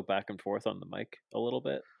just go back and forth on the mic a little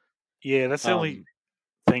bit. Yeah, that's the only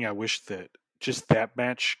thing I wish that just that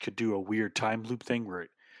match could do a weird time loop thing where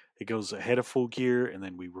it goes ahead of Full Gear and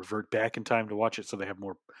then we revert back in time to watch it so they have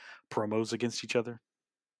more promos against each other.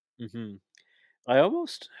 Mm-hmm. I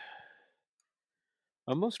almost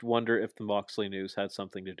wonder if the Moxley news had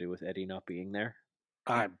something to do with Eddie not being there.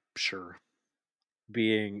 I'm sure.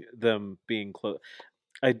 Being close.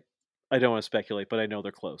 I don't want to speculate, but I know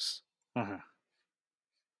they're close. Uh-huh.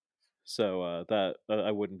 So that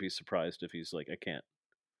I wouldn't be surprised if he's like, I can't,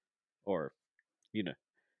 or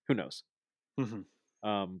who knows.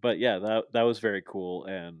 Mm-hmm. But yeah, that was very cool,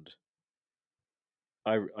 and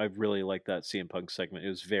I really like that CM Punk segment. It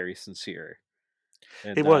was very sincere,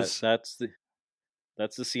 and it was. That's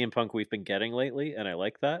the CM Punk we've been getting lately, and I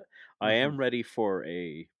like that. Mm-hmm. I am ready for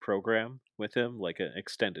a program with him, like an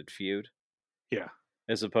extended feud. Yeah.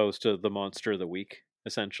 As opposed to the Monster of the Week,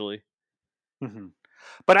 essentially. Mm-hmm.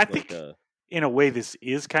 But I think, in a way, this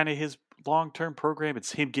is kind of his long-term program.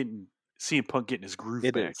 It's him getting CM Punk getting his groove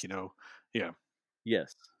back. Is. You know. Yeah.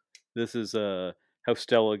 Yes. This is how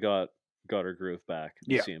Stella got her groove back.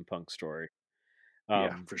 The CM Punk story.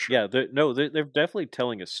 Yeah, for sure. Yeah, they're definitely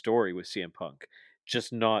telling a story with CM Punk,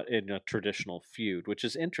 just not in a traditional feud, which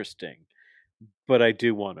is interesting. But I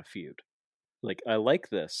do want a feud. Like, I like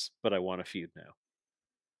this, but I want a feud now.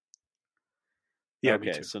 Yeah, okay,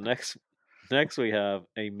 me too. So next we have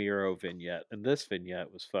a Miro vignette, and this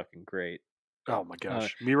vignette was fucking great. Oh my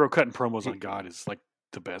gosh, Miro cutting promos on God is like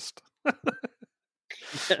the best.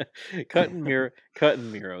 cutting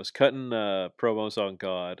Miros, cutting promos on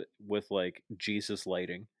God with like Jesus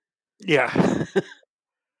lighting. Yeah.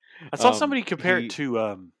 I saw somebody compare it to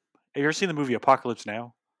have you ever seen the movie Apocalypse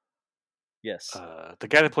Now? Yes. The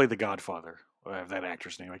guy that played the Godfather. I have that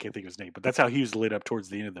actor's name. I can't think of his name, but that's how he was lit up towards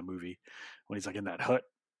the end of the movie when he's like in that hut.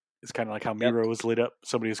 It's kind of like how Miro was lit up.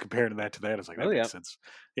 Somebody was comparing that to that. I was like, that makes sense.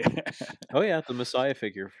 Yeah. Oh yeah, the Messiah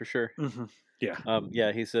figure for sure. Mm-hmm. Yeah.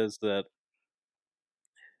 Yeah, he says that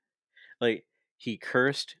like he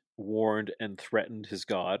cursed, warned, and threatened his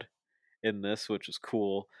God in this, which is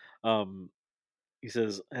cool. He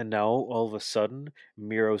says, and now all of a sudden,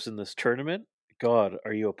 Miro's in this tournament. God,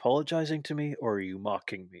 are you apologizing to me or are you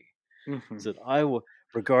mocking me? Mm-hmm. He said, I will.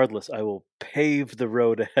 Regardless, I will pave the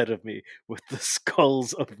road ahead of me with the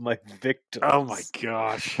skulls of my victims. Oh my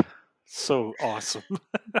gosh. So awesome.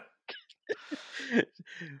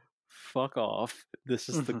 Fuck off. This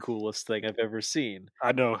is the coolest thing I've ever seen.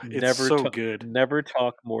 I know. It's so good. Never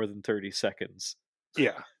talk more than 30 seconds.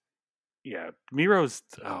 Yeah. Yeah. Miro's,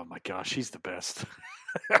 oh my gosh, he's the best.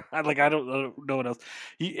 I don't know what else.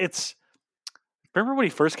 Remember when he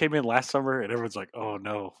first came in last summer and everyone's like, oh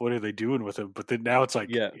no, what are they doing with him? But then now it's like,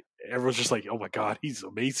 everyone's just like, oh my God, he's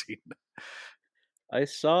amazing. I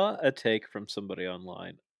saw a take from somebody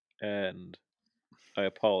online and I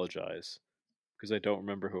apologize because I don't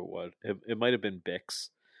remember who it was. It might have been Bix.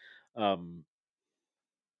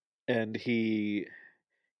 And he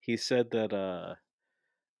said that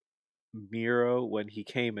Miro, when he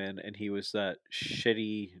came in and he was that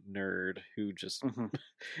shitty nerd who just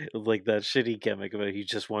like that shitty gimmick of it, he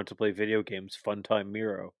just wanted to play video games, fun time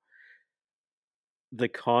Miro. The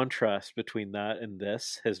contrast between that and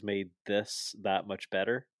this has made this that much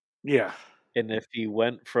better. Yeah. And if he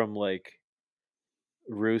went from like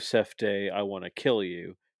Rusev Day, I want to kill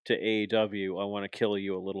you, to AEW, I want to kill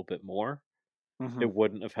you a little bit more, it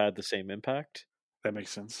wouldn't have had the same impact. That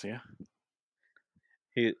makes sense, yeah.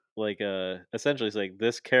 He essentially it's like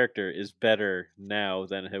this character is better now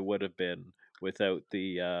than it would have been without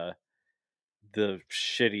the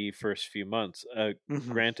shitty first few months.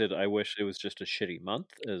 Granted, I wish it was just a shitty month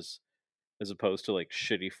as opposed to like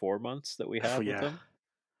shitty 4 months that we had with him.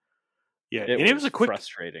 Yeah, it was a quick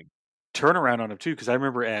frustrating turnaround on him too, because I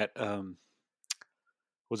remember at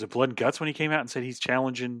was it Blood and Guts when he came out and said he's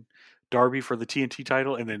challenging Darby for the TNT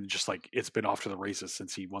title, and then just like it's been off to the races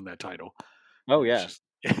since he won that title. Oh yeah.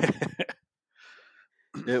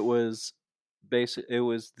 It was basically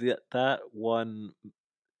that one.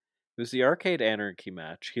 It was the Arcade Anarchy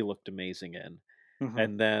match. He looked amazing in,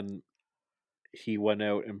 and then he went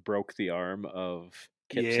out and broke the arm of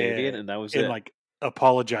Kip Sabian, and that was it. Like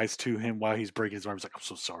apologized to him while he's breaking his arm. He's like, "I'm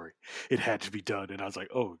so sorry. It had to be done." And I was like,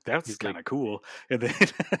 "Oh, that's kind of cool." And then,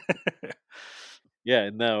 yeah,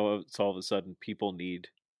 and now it's all of a sudden people need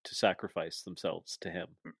to sacrifice themselves to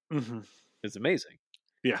him. It's amazing.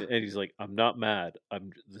 Yeah, and he's like, "I'm not mad.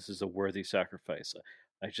 This is a worthy sacrifice.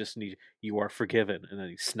 I just need you are forgiven." And then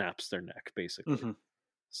he snaps their neck, basically.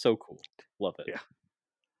 So cool. Love it.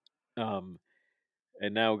 Yeah.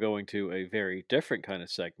 And now going to a very different kind of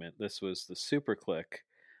segment. This was the Super Click.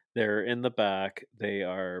 They're in the back.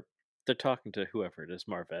 They're talking to whoever it is,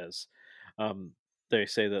 Marvez. They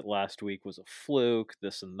say that last week was a fluke,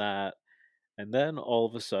 this and that. And then all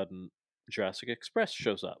of a sudden, Jurassic Express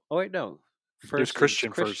shows up. Oh wait, no. There's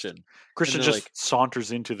Christian first. Christian just like,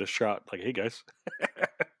 saunters into the shot like, "Hey guys."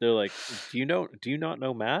 They're like, do you not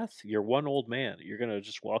know math? You're one old man. You're gonna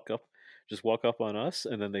just walk up on us."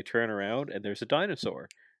 And then they turn around and there's a dinosaur.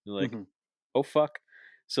 They're like, oh fuck.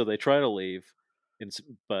 So they try to leave,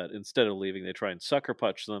 but instead of leaving, they try and sucker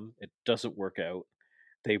punch them. It doesn't work out.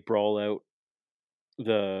 They brawl out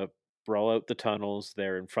the tunnels.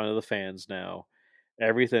 They're in front of the fans now.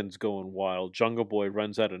 Everything's going wild. Jungle Boy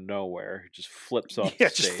runs out of nowhere. He just flips off the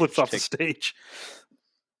stage. Just flips off the stage.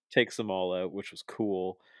 Takes them all out, which was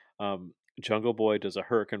cool. Jungle Boy does a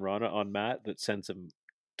Hurricane Rana on Matt that sends him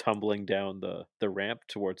tumbling down the ramp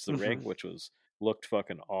towards the ring, which looked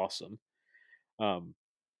fucking awesome.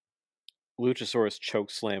 Luchasaurus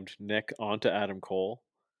chokeslammed Nick onto Adam Cole,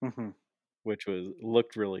 which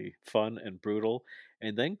looked really fun and brutal.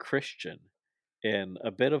 And then Christian, in a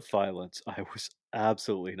bit of violence I was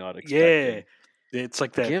absolutely not expecting. Yeah, it's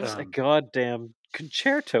like that. Gives a goddamn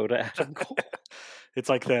concerto to Adam Cole. It's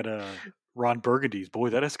like that Ron Burgundy's "Boy,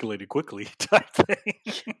 that escalated quickly" type thing.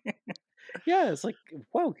 Yeah, it's like,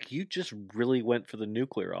 wow, you just really went for the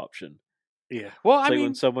nuclear option. Yeah. Well, I mean,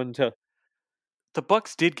 when someone the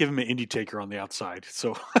Bucks did give him an indie taker on the outside,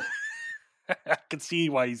 so I can see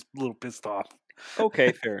why he's a little pissed off.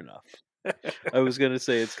 Okay, fair enough. I was gonna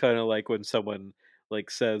say it's kind of like when someone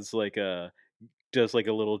like says like does like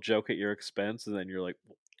a little joke at your expense, and then you're like,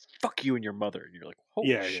 "Fuck you and your mother," and you're like,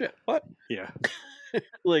 "Holy shit, what?" Yeah.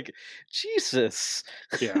 Like, Jesus.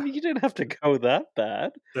 Yeah. You didn't have to go that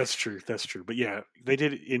bad. That's true. But yeah, they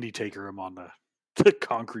did indie taker him on the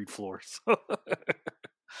concrete floor. So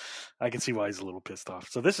I can see why he's a little pissed off.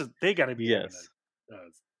 So they got to be having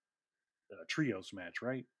a trios match,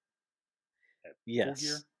 right?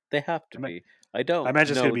 Yes. They have to be. I don't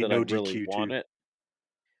imagine know it's gonna be that no I really DQ want too. it.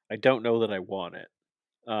 I don't know that I want it.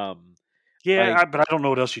 But I don't know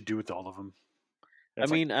what else you do with all of them.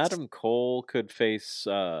 That's Adam Cole could face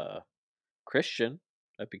Christian.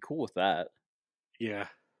 I'd be cool with that. Yeah.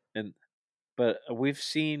 But we've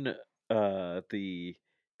seen the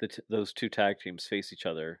those two tag teams face each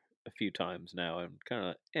other a few times now, and kind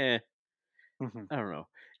of Hmm. I don't know.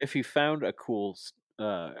 If you found a cool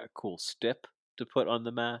stip to put on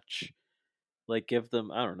the match, like give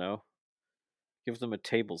them I don't know, give them a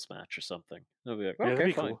tables match or something. They'll be like, Yeah, that'd okay,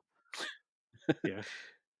 be fine. cool. Yeah.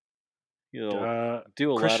 You know,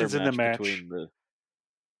 do a ladder Christian's in the match match. between the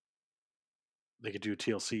They could do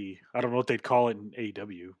TLC. I don't know what they'd call it in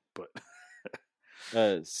AEW, but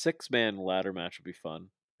 6-man ladder match would be fun,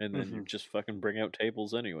 and then you hmm just fucking bring out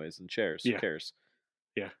tables anyways and chairs. Who yeah, cares?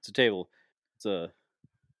 yeah. It's a table. It's a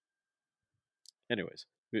anyways.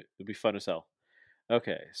 It'll be fun as hell.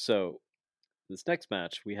 Okay, so this next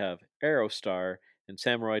match we have Aerostar and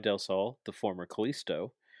Samurai Del Sol, the former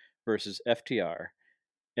Kalisto, versus FTR,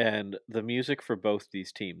 and the music for both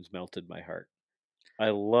these teams melted my heart. I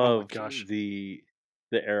Oh my loved gosh. the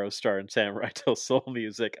Aerostar and Samurai Del Sol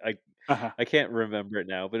music. Uh-huh. I can't remember it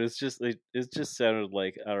now, but it just sounded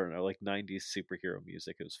like I don't know, like 90s superhero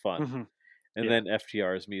music. It was fun. hmm And Yeah. then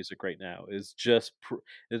FTR's music right now is just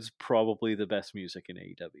it's probably the best music in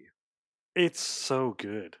AEW. It's so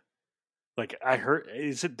good. Like I heard,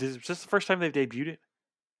 is this the first time they've debuted it?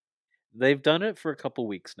 They've done it for a couple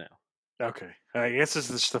weeks now. Okay, I guess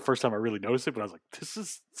this is the first time I really noticed it, but I was like, this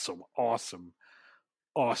is some awesome,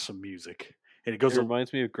 awesome music, and it It goes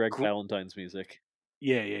reminds me of Greg Valentine's music.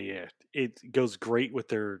 yeah. It goes great with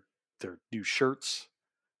their new shirts,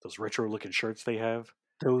 those retro looking shirts they have.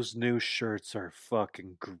 Those new shirts are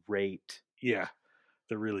fucking great. Yeah,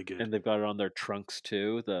 they're really good. And they've got it on their trunks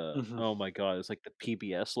too. Hmm Oh my god, it's like the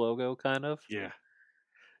PBS logo kind of. Yeah,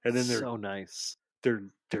 and then So nice.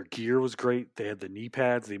 their gear was great. They had the knee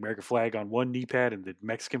pads, the American flag on one knee pad, and the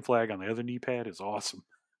Mexican flag on the other knee pad. Is awesome.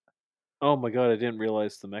 Oh my god, I didn't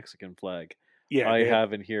realize the Mexican flag. Yeah, I they had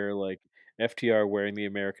have in here like FTR wearing the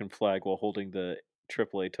American flag while holding the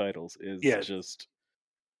AAA titles is yeah just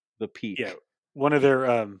the yeah. peak. One of their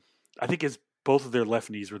I think it's both of their left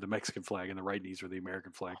knees were the Mexican flag and the right knees were the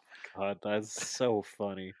American flag. God, that's so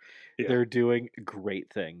funny. Yeah. They're doing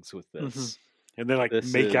great things with hmm this. And they like This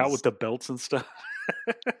make out is with the belts and stuff.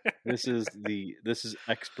 this is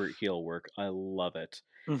expert heel work. I love it.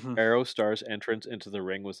 hmm Aerostar's entrance into the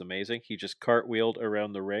ring was amazing. He just cartwheeled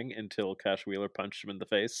around the ring until Cash Wheeler punched him in the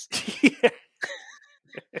face.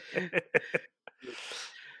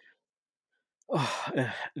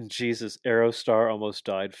 Oh, Jesus, Aerostar almost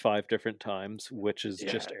died 5 different times, which is Yeah.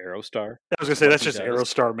 just Aerostar. I was gonna say What that's he just does.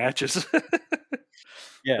 Aerostar matches.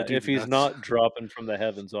 Yeah, The if dude's he's nuts. not dropping from the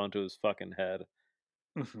heavens onto his fucking head.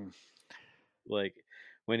 hmm Like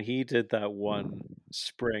when he did that one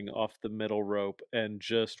spring off the middle rope and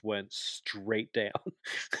just went straight down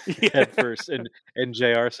Yeah. head first, and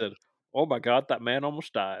JR said, "Oh my god, that man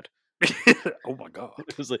almost died." Oh my god.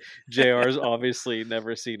 It was like JR's obviously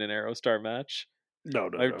never seen an Aerostar match. No,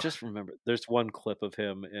 no, I no. just remember there's one clip of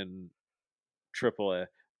him in Triple A,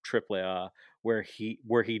 where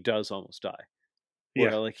he does almost die.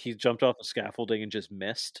 Yeah. Where like he jumped off the scaffolding and just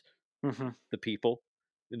missed hmm the people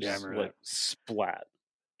and Yeah, I just remember like that. splat.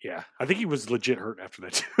 Yeah, I think he was legit hurt after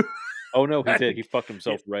that too. Oh no, he I did. He think, fucked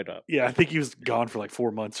yeah, himself right up. yeah, I think he was gone for like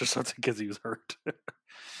 4 months or something because he was hurt.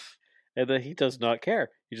 And then he does not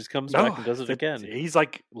care. He just comes back No, and does it again. he's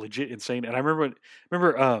like legit insane. And I remember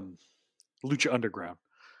Lucha Underground.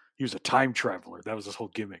 He was a time traveler. That was his whole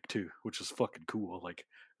gimmick too, which was fucking cool. Like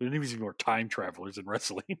there didn't even more time travelers in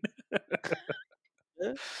wrestling.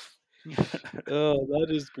 Oh, that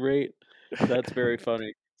is great. That's very funny.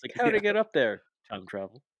 It's like, how did Yeah, he get up there? Time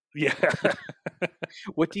travel. yeah.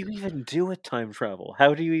 What do you even do with time travel?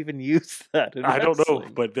 How do you even use that in I don't know,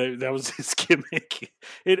 wrestling? but that was his gimmick.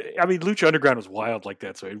 I mean, Lucha Underground was wild like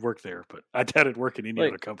that, so it worked there. But I doubt it'd work in any Like,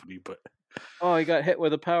 other company. But oh, he got hit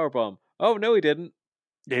with a power bomb. Oh no, he didn't.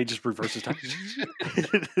 yeah, he just reverses time.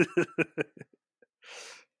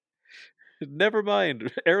 Never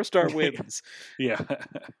mind. Aerostar wins. Yeah.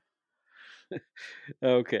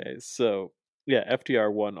 Okay, so yeah,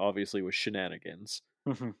 FTR won obviously with shenanigans.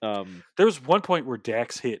 Mhm. Um, There was one point where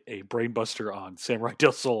Dax hit a brainbuster on Samurai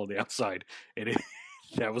Del Sol on the outside, and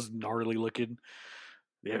that was gnarly looking.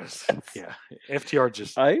 Yes, yeah. FTR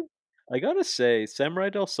just I gotta say, Samurai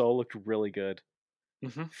Del Sol looked really good.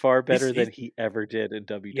 mhm. Far he's, better he's than he ever did in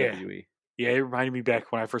yeah, WWE. yeah. It reminded me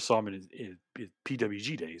back when I first saw him in his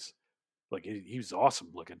PWG days. Like he was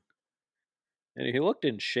awesome looking. And he looked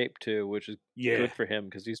in shape too, which is Yeah. good for him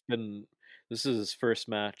because this is his first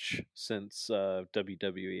match since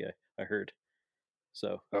WWE, I heard.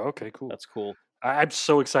 So Oh, okay, cool. that's cool. I'm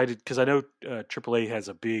so excited because I know AAA has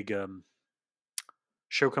a big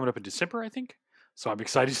show coming up in December, I think. So I'm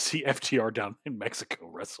excited to see FTR down in Mexico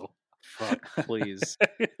wrestle. Fuck, please.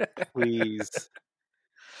 Please.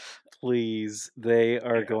 Please, they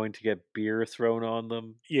are Yeah. going to get beer thrown on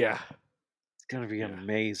them. Yeah. It's gonna be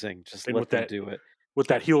amazing. Just And let them do it. with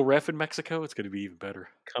that heel ref in Mexico, it's going to be even better.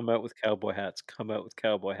 Come out with cowboy hats. Come out with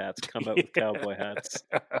cowboy hats. Come out with cowboy hats.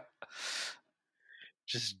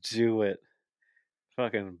 Just do it.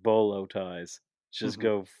 Fucking bolo ties. Just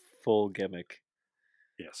go full gimmick.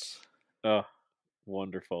 Yes. Oh,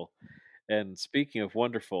 wonderful. And speaking of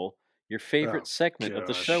wonderful, your favorite segment of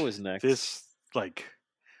the show is next. This,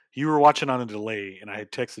 you were watching on a delay, and I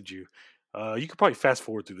had texted you. You could probably fast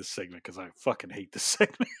forward through this segment because I fucking hate this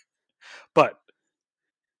segment. But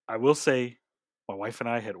I will say, my wife and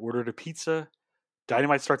I had ordered a pizza.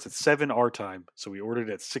 Dynamite starts at 7 our time, so we ordered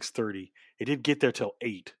it at 6:30. It didn't get there till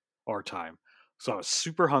 8 our time, so I was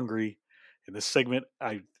super hungry. In this segment,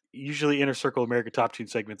 I usually Inner Circle America Top Team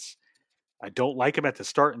segments. I don't like them at the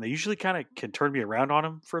start, and they usually kind of can turn me around on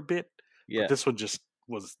them for a bit. Yeah. But this one just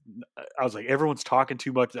was. I was like, everyone's talking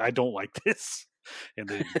too much. I don't like this, and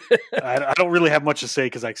then I don't really have much to say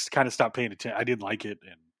because I kind of stopped paying attention. I didn't like it,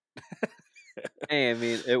 and hey, I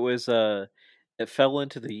mean, it was it fell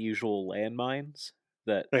into the usual landmines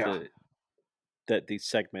that that these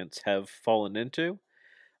segments have fallen into.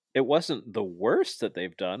 It wasn't the worst that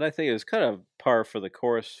they've done. I think it was kind of par for the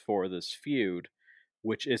course for this feud,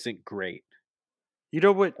 which isn't great. You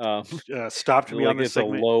know what stopped me on this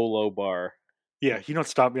segment? It's a low bar. Yeah, you know what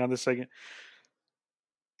stopped me on this segment?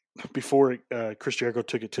 Before Chris Jericho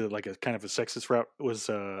took it to like a kind of a sexist route was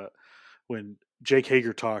when Jake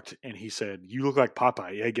Hager talked and he said, "You look like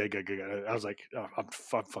Popeye." Yeah. I was like, oh, I'm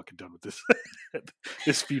fucking done with this.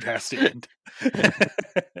 This feud has to end.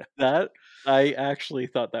 That I actually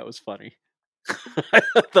thought that was funny.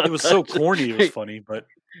 It was so corny. It was funny, but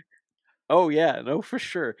oh yeah, no, for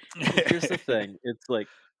sure. Here's the thing: it's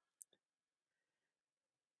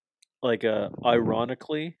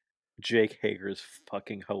ironically, Jake Hager's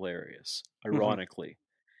fucking hilarious. Ironically.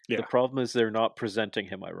 Yeah. The problem is they're not presenting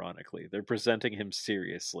him ironically. They're presenting him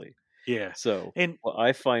seriously. Yeah. So what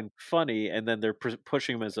I find funny, and then they're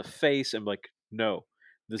pushing him as a face. I'm like, no,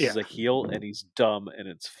 this is a heel, and he's dumb, and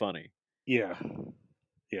it's funny. Yeah.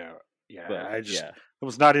 But, I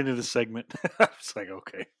was not into the segment. I was like,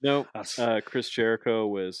 okay. No, Chris Jericho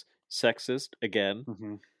was sexist again.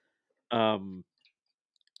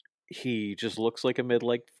 He just looks like a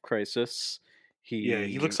midlife crisis.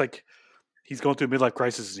 He looks like he's going through a midlife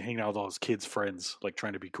crisis and hanging out with all his kids' friends, like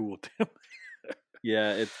trying to be cool with them.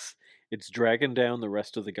 Yeah, it's dragging down the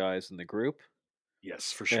rest of the guys in the group.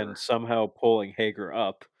 Yes, for sure. And somehow pulling Hager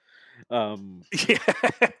up. Yeah.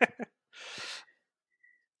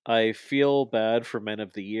 I feel bad for Men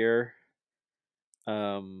of the Year.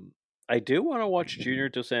 I do want to watch Junior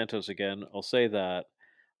Dos Santos again. I'll say that.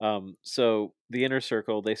 So the Inner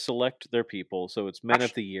Circle, they select their people. So it's Men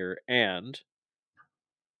of the Year, and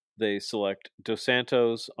they select Dos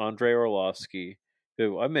Santos, Andre Orlovsky,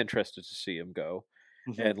 who I'm interested to see him go,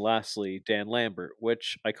 and lastly Dan Lambert,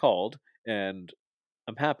 which I called, and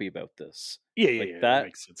I'm happy about this. That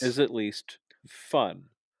makes sense. Is at least fun.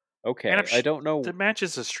 Okay, I don't know. The match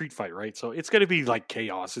is a street fight, right? So it's going to be like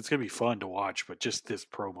chaos. It's going to be fun to watch, but just this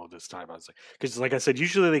promo this time, I was like, because like I said,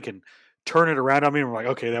 usually they can turn it around on me and I'm like,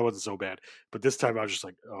 okay, that wasn't so bad. But this time I was just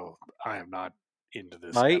like, oh, I am not into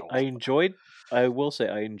this. I will say,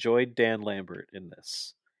 I enjoyed Dan Lambert in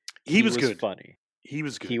this. He was good. Funny. He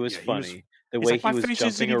was good. He was funny. The way he was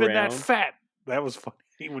jumping around. That fat. That was funny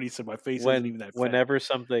when he said my face isn't even that fat. Whenever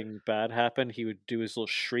something bad happened, he would do his little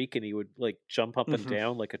shriek and he would like jump up and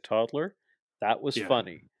down like a toddler. That was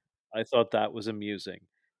funny. I thought that was amusing.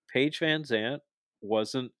 Paige Van Zant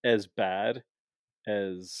wasn't as bad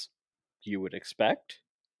as you would expect.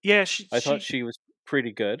 Yeah, I thought she was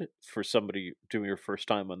pretty good for somebody doing her first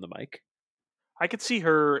time on the mic. I could see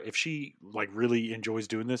her if she like really enjoys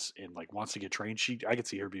doing this and like wants to get trained. I could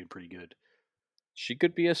see her being pretty good. She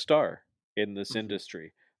could be a star in this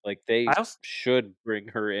industry. Like they should bring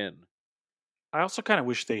her in. I also kind of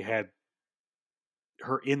wish they had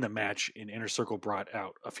her in the match and Inner Circle brought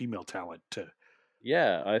out a female talent to.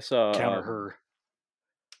 Yeah, I saw counter her.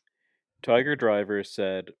 Tiger Driver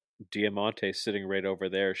said Diamante sitting right over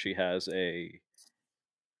there. She has a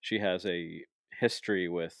history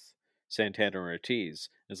with Santana and Ortiz.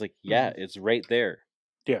 It's like, yeah, it's right there.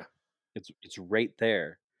 Yeah, it's right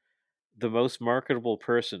there. The most marketable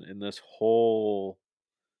person in this whole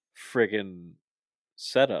friggin'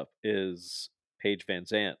 setup is Paige Van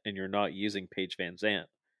Zant, and you're not using Paige Van Zant.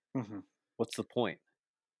 What's the point?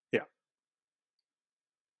 Yeah.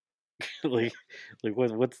 like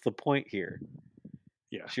what's the point here?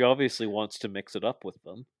 Yeah. She obviously wants to mix it up with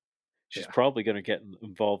them. She's probably going to get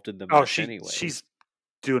involved in the match anyway. She's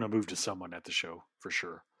doing a move to someone at the show for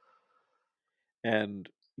sure. And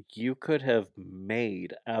you could have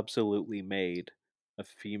absolutely made a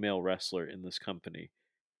female wrestler in this company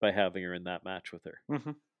by having her in that match with her.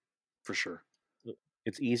 Mm-hmm. For sure.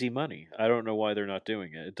 It's easy money. I don't know why they're not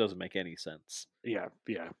doing it. It doesn't make any sense. Yeah.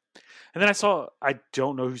 And then I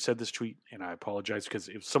don't know who said this tweet, and I apologize because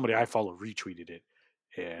it was somebody I follow retweeted it,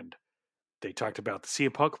 and they talked about the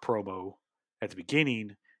CM Punk promo at the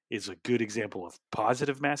beginning is a good example of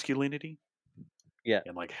positive masculinity. Yeah.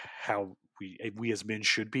 And like how we as men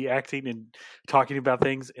should be acting and talking about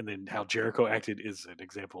things, and then how Jericho acted is an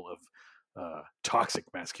example of toxic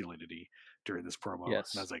masculinity during this promo.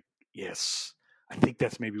 Yes. And I was like, yes, I think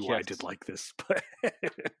that's maybe why I did like this. But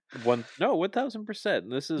 1000%.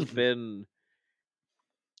 This has been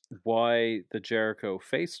why the Jericho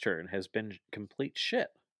face turn has been complete shit.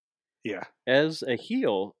 Yeah. As a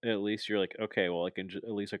heel, at least you're like, okay, well, at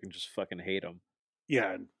least I can just fucking hate him.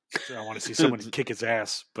 Yeah, and I want to see someone kick his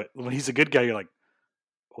ass. But when he's a good guy, you're like,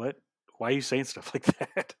 what? Why are you saying stuff like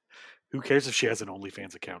that? Who cares if she has an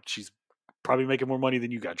OnlyFans account? She's probably making more money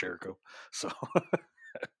than you got, Jericho. So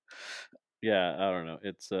yeah, I don't know.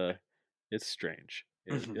 It's strange.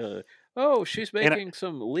 She's and making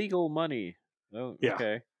some legal money. Oh, yeah.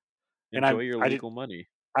 okay. And Enjoy your legal money.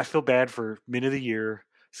 I feel bad for Men of the Year,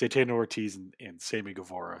 Santana Ortiz, and Sammy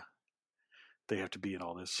Guevara. They have to be in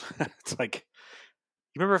all this. It's like,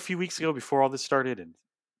 you remember a few weeks ago before all this started, and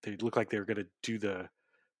they looked like they were going to do the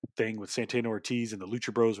thing with Santana Ortiz and the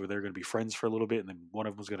Lucha Bros where they're going to be friends for a little bit, and then one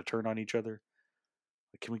of them was going to turn on each other.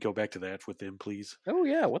 Like, can we go back to that with them, please? Oh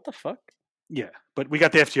yeah, what the fuck? Yeah, but we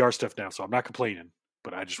got the FTR stuff now, so I'm not complaining.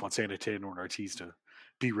 But I just want Santana and Ortiz to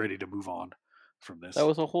be ready to move on from this. That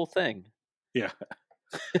was a whole thing. Yeah.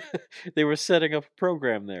 They were setting up a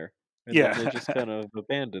program there. And yeah. then they just kind of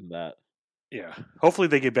abandoned that. Yeah. Hopefully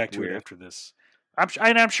they get back to it after this.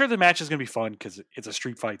 I'm sure the match is going to be fun because it's a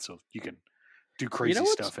street fight, so you can do crazy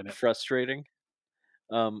stuff in it. Frustrating.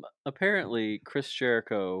 Apparently, Chris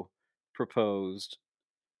Jericho proposed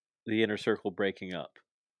the Inner Circle breaking up,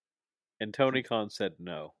 and Tony Khan said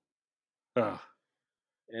no.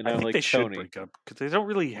 And I think they should break up because they don't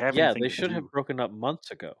really have. Yeah, they should have broken up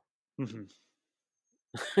months ago. Mm-hmm.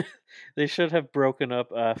 They should have broken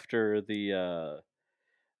up after the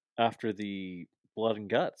Blood and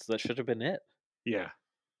Guts. That should have been it. Yeah.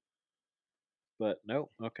 But no.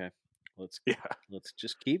 Okay. Let's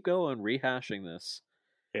just keep going, rehashing this.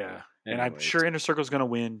 Yeah. Anyways. And I'm sure Inner Circle's going to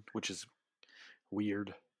win, which is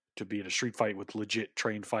weird to be in a street fight with legit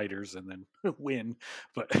trained fighters and then win.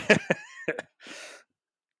 But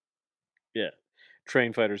yeah.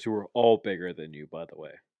 Trained fighters who are all bigger than you, by the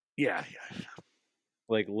way. Yeah.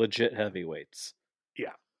 Like legit heavyweights.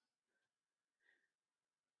 Yeah.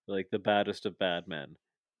 Like the baddest of bad men.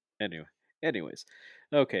 Anyways.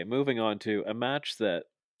 Okay, moving on to a match that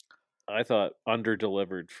I thought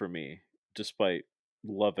under-delivered for me, despite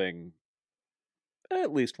loving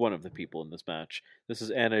at least one of the people in this match. This is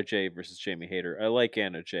Anna Jay versus Jamie Hayter. I like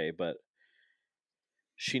Anna Jay, but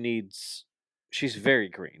she's very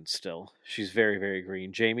green still. She's very, very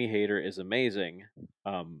green. Jamie Hayter is amazing.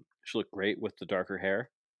 She looked great with the darker hair.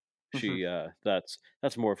 She that's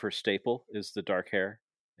more of her staple is the dark hair,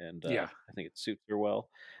 and I think it suits her well.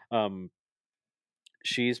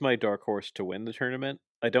 She's my dark horse to win the tournament.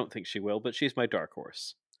 I don't think she will, but she's my dark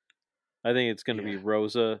horse. I think it's going to be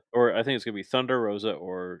Rosa, or I think it's going to be Thunder Rosa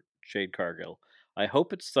or Jade Cargill. I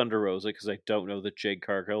hope it's Thunder Rosa because I don't know that Jade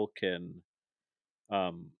Cargill can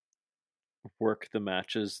work the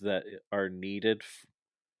matches that are needed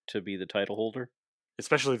to be the title holder.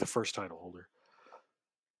 Especially the first title holder.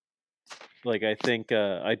 Like, I think,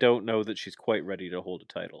 I don't know that she's quite ready to hold a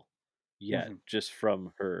title yet, just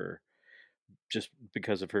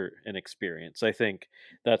because of her inexperience. I think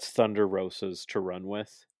that's Thunder Rosa's to run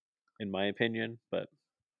with, in my opinion, but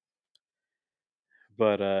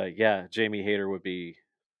yeah, Jamie Hayter would be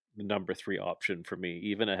the number 3 option for me,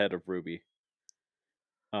 even ahead of Ruby.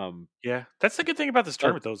 Yeah, that's the good thing about this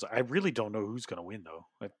tournament, though. Is I really don't know who's going to win, though.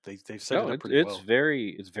 They've set it up pretty well.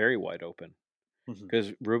 It's very wide open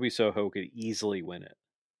because Ruby Soho could easily win it,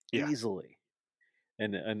 easily,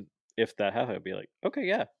 and if that happened, I'd be like, okay,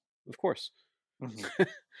 yeah, of course.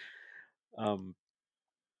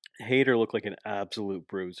 Hayter looked like an absolute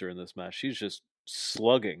bruiser in this match. She's just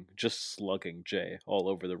slugging Jay all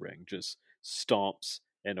over the ring, just stomps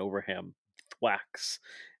and overhand thwacks,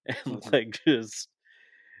 and like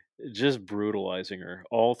just brutalizing her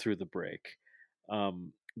all through the break.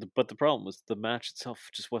 But the problem was the match itself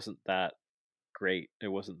just wasn't that great. It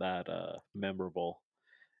wasn't that memorable.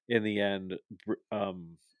 In the end,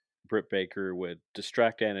 Britt Baker would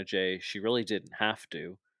distract Anna Jay. She really didn't have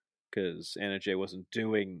to, because Anna Jay wasn't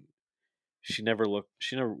doing she never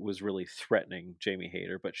was really threatening Jamie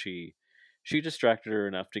Hayter, but she distracted her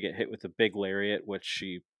enough to get hit with a big lariat, which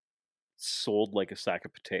she sold like a sack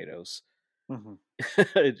of potatoes. Hmm.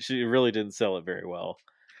 She really didn't sell it very well.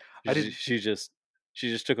 I She, didn't. she just she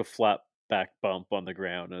just took a flat back bump on the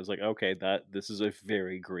ground. I was like, okay, this is a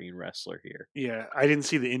very green wrestler here. Yeah, I didn't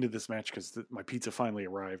see the end of this match because my pizza finally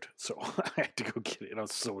arrived, so I had to go get it. And I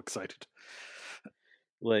was so excited.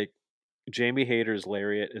 Like Jamie Hayter's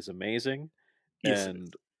lariat is amazing, Yes, it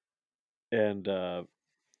is. and and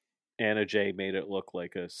Anna Jay made it look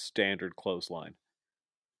like a standard clothesline.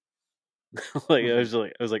 Like Hmm. I was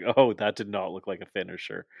like, oh, that did not look like a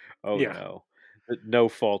finisher. Oh Yeah. no, no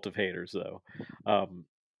fault of Hayter's though. Um,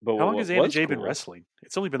 but How long has what Anna was Jay been cool, wrestling?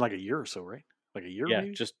 It's only been like a year or so, right? Like a year, yeah,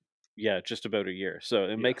 maybe. just about a year. So it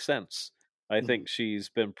Yeah. makes sense. I Hmm. think she's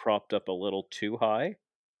been propped up a little too high,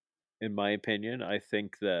 in my opinion. I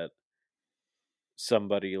think that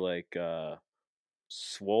somebody like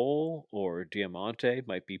Swole or Diamante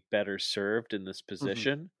might be better served in this Hmm.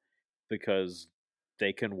 position because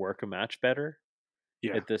they can work a match better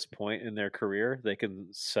Yeah. at this point in their career. They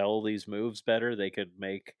can sell these moves better. They could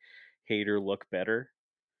make Hayter look better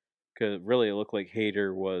because really it looked like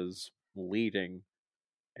Hayter was leading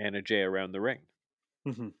Anna Jay around the ring.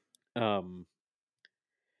 Hmm. Um,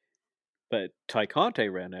 but Ty Conte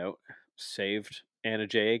ran out, saved Anna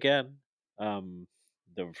Jay again.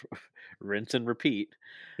 The rinse and repeat.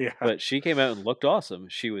 Yeah. But she came out and looked awesome.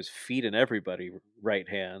 She was feeding everybody right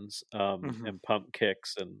hands, Hmm. and pump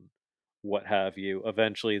kicks and what have you.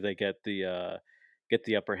 Eventually, they get the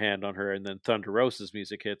upper hand on her, and then Thunder Rosa's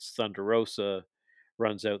music hits. Thunder Rosa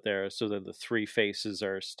runs out there, so then the three faces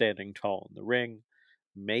are standing tall in the ring,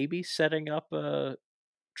 maybe setting up a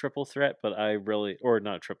triple threat. But I really, or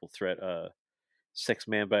not triple threat, six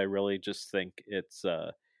man. But I really just think it's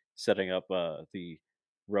setting up the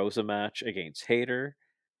Rosa match against Hayter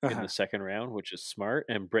in the Uh-huh. second round, which is smart,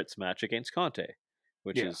 and Britt's match against Conte,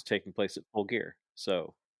 which Yeah. is taking place at Full Gear.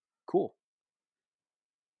 So cool.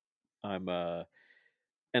 I'm an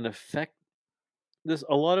effect. This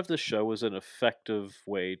a lot of the show was an effective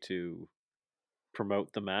way to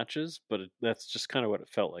promote the matches, but that's just kind of what it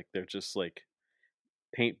felt like. They're just like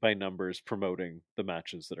paint by numbers promoting the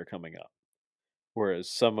matches that are coming up. Whereas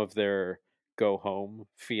some of their go home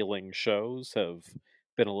feeling shows have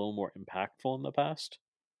been a little more impactful in the past.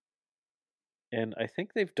 And I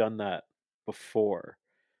think they've done that before,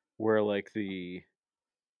 where like the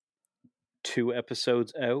two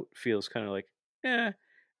episodes out feels kind of like, eh,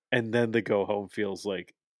 and then the go home feels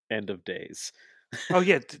like end of days. Oh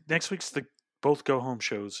yeah. Next week's the both go home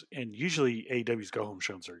shows, and usually AEW's go home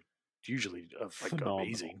shows are usually like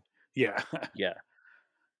amazing. Phenomenal. Yeah. Yeah.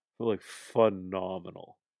 Like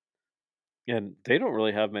phenomenal. And they don't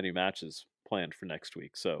really have many matches planned for next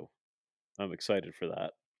week, so I'm excited for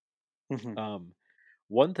that. Hmm. Um,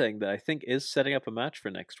 one thing that I think is setting up a match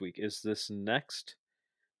for next week is this next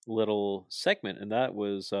little segment, and that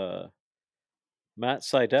was Matt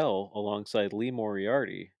Seidel alongside Lee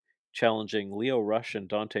Moriarty challenging Leo Rush and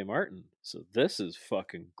Dante Martin. So this is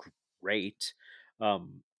fucking great.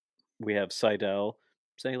 Um, we have Seidel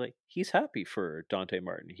saying like he's happy for Dante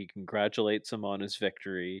Martin. He congratulates him on his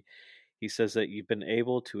victory. He says that you've been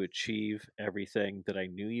able to achieve everything that I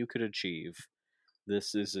knew you could achieve.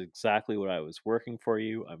 This is exactly what I was working for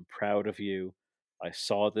you. I'm proud of you. I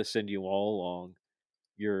saw this in you all along.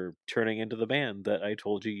 You're turning into the man that I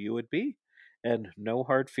told you you would be. And no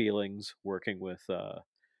hard feelings working with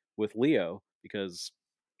Leo because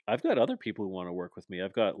I've got other people who want to work with me.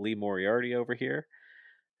 I've got Lee Moriarty over here.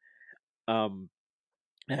 Um,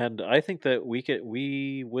 and I think that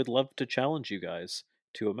we would love to challenge you guys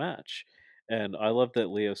to a match. And I love that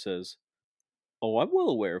Leo says, "Oh, I'm well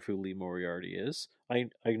aware of who Lee Moriarty is. I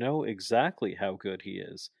know exactly how good he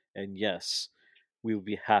is. And yes, we would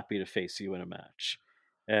be happy to face you in a match."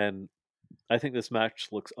 And I think this match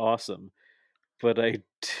looks awesome. But I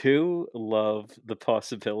do love the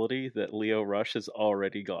possibility that Leo Rush has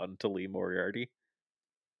already gotten to Lee Moriarty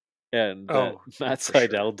and that Oh, Matt for sure.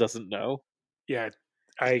 Seidel doesn't know. Yeah,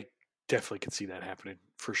 I definitely could see that happening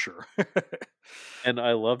for sure. And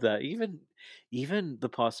I love that. Even the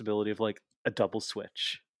possibility of like a double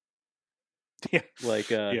switch. Yeah, Like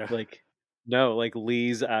yeah. no, like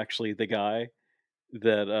Lee's actually the guy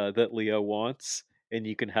that Leo wants, and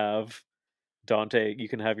you can have Dante, you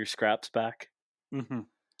can have your scraps back Hmm.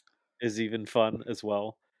 is even fun as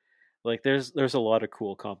well. Like there's a lot of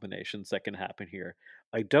cool combinations that can happen here.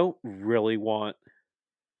 I don't really want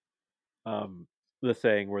um the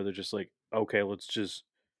thing where they're just like, okay, let's just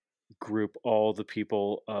group all the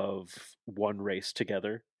people of one race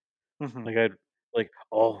together. Hmm. Like like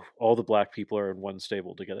all the black people are in one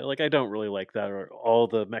stable together. Like I don't really like that. Or all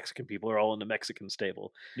the Mexican people are all in the Mexican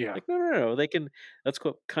stable. Yeah. Like no. They can. That's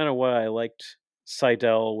kind of why I liked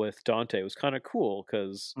Seidel with Dante. It was kind of cool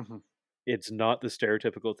because Hmm. it's not the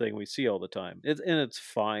stereotypical thing we see all the time. It's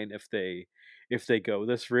fine if they go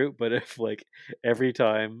this route, but if like every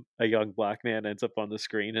time a young black man ends up on the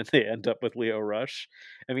screen and they end up with Leo Rush,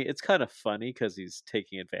 I mean it's kind of funny because he's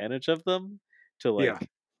taking advantage of them to Yeah. like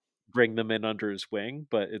bring them in under his wing,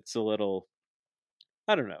 but it's a little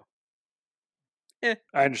I don't know. Eh,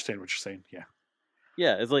 I understand what you're saying. Yeah.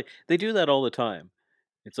 yeah, it's like they do that all the time.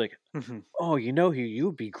 It's like, Hmm. oh, you know who you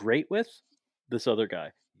would be great with? This other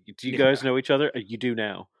guy. Do you guys Yeah. know each other? You do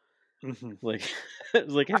now. Hmm. Like,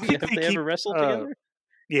 like I think have they they ever keep. wrestled together?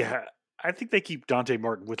 Yeah. I think they keep Dante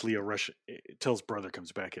Martin with Leo Rush till his brother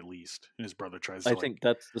comes back at least, and his brother tries I to like. think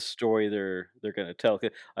that's the story they're gonna tell.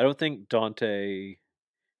 'Cause I don't think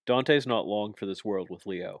Dante's not long for this world with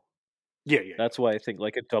Leo. Yeah. Yeah. That's why I think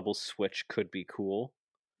like a double switch could be cool.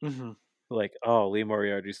 Yeah. Hmm. Like, oh, Lee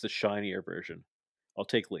Moriarty's the shinier version. I'll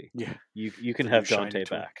take Lee. Yeah. You can The new have shiny Dante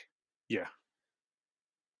toy. back. Yeah.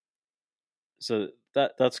 So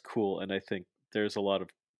that's cool, and I think there's a lot of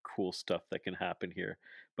cool stuff that can happen here.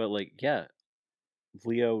 But like, yeah,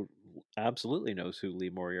 Leo absolutely knows who Lee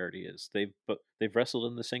Moriarty is. They've wrestled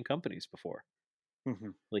in the same companies before.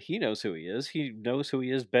 Hmm. Like he knows who he is. He knows who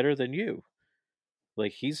he is better than you.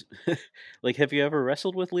 Like he's like, have you ever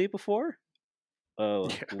wrestled with Lee before? Yeah.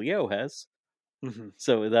 Leo has. Hmm.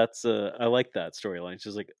 So that's I like that storyline.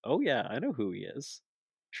 She's like, oh yeah, I know who he is.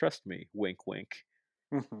 Trust me. Wink, wink.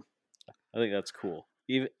 Hmm. I think that's cool.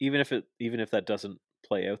 Even if that doesn't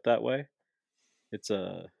play out that way, it's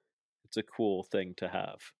a cool thing to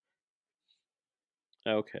have.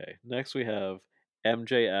 Okay, next we have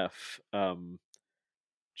MJF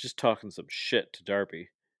just talking some shit to Darby,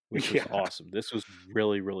 which was Yeah. awesome. This was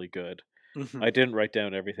really good. Hmm. I didn't write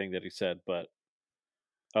down everything that he said, but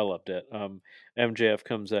I loved it. MJF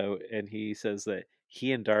comes out and he says that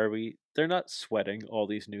he and Darby they're not sweating all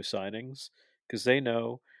these new signings because they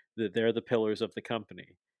know that they're the pillars of the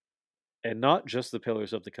company, and not just the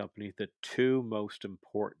pillars of the company, the two most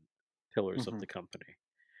important pillars of Hmm. the company.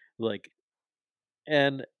 Like,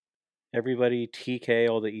 and everybody, TK,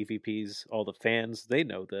 all the EVPs, all the fans, they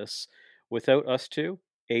know this. Without us two,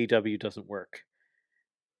 AEW doesn't work.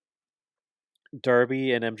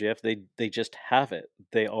 Darby and MJF, they just have it.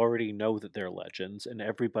 They already know that they're legends, and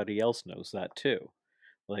everybody else knows that too.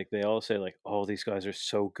 Like they all say, like, "Oh, these guys are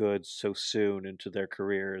so good so soon into their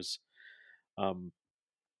careers." Um,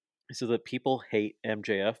 so that people hate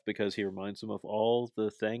MJF because he reminds them of all the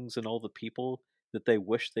things and all the people that they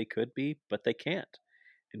wish they could be, but they can't.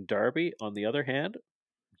 And Darby, on the other hand,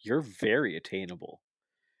 you're very attainable.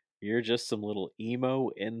 You're just some little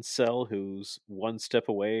emo incel who's one step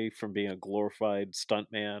away from being a glorified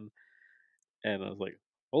stuntman. And I was like,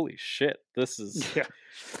 holy shit, this is Yeah.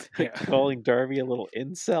 Yeah. calling Darby a little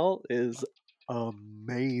incel is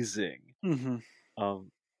amazing. Hmm.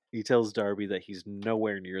 Um, he tells Darby that he's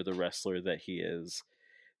nowhere near the wrestler that he is.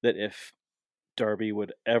 That if Darby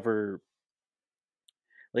would ever,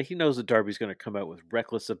 like, he knows that Darby's going to come out with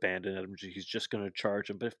reckless abandon at him. He's just going to charge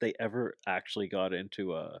him. But if they ever actually got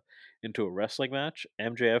into a wrestling match,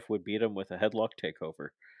 MJF would beat him with a headlock takeover.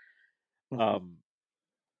 Hmm. Um,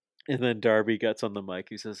 and then Darby gets on the mic.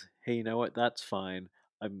 He says, "Hey, you know what? That's fine.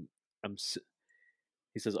 I'm I'm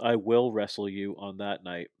He says, I will wrestle you on that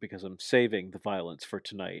night because I'm saving the violence for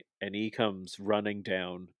tonight." And he comes running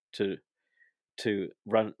down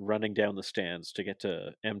running down the stands to get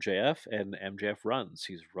to MJF, and MJF runs.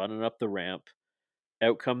 He's running up the ramp.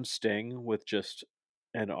 Out comes Sting with just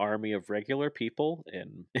an army of regular people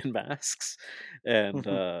in masks, and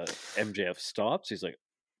Hmm. MJF stops. He's like,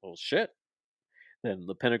 "Well, shit." Then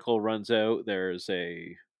the Pinnacle runs out. There's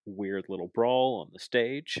a weird little brawl on the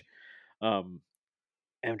stage. Um,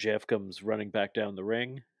 MJF comes running back down the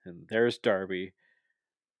ring, and there's Darby.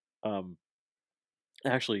 Um,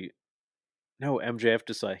 actually, no, MJF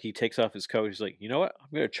decides he takes off his coat. He's like, you know what? I'm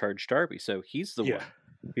going to charge Darby. So he's the Yeah.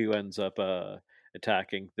 one who ends up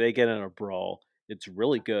attacking. They get in a brawl. It's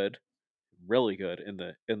really good in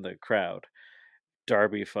the crowd.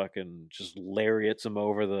 Darby fucking just lariats him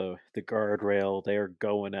over the guardrail. They are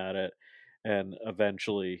going at it, and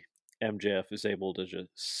eventually MJF is able to just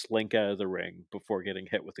slink out of the ring before getting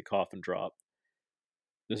hit with the coffin drop.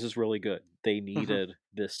 This is really good. They Hmm. needed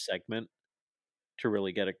this segment to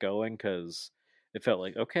really get it going because it felt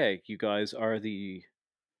like, okay, you guys are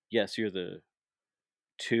you're the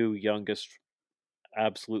two youngest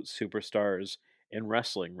absolute superstars in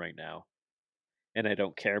wrestling right now, and I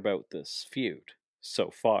don't care about this feud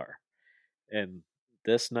so far. And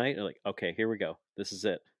this night, like, okay, here we go. This is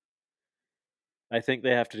it. I think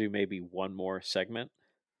they have to do maybe one more segment.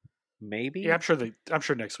 Maybe. Yeah, I'm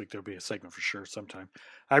sure next week there'll be a segment for sure sometime.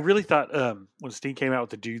 I really thought when Sting came out with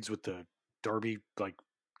the dudes with the Darby like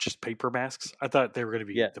just paper masks, I thought they were going to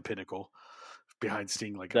be Yeah. the pinnacle behind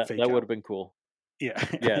Sting, like a That fake would out. have been cool. Yeah,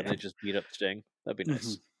 Yeah, and they just beat up Sting. That'd be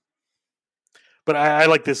nice. But I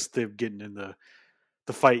like this. Them getting in the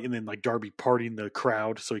fight, and then like Darby partying the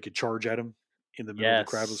crowd so he could charge at him in the middle of the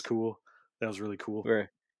crowd was cool. That was really cool.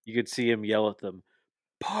 Where you could see him yell at them,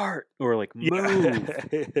 "Part!" or like Yeah. "Move!"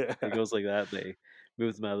 It goes like that. They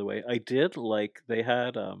move them out of the way. I did like they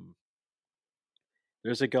had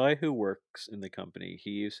there's a guy who works in the company.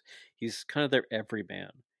 He's kind of their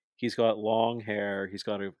everyman. He's got long hair. He's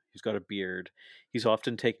got a beard. He's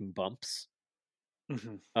often taking bumps.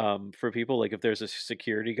 For people, like if there's a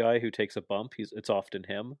security guy who takes a bump, it's often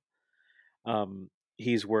him.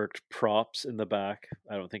 He's worked props in the back.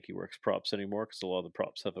 I don't think he works props anymore because a lot of the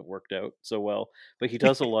props haven't worked out so well. But he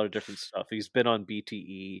does a lot of different stuff. He's been on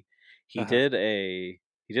BTE. He did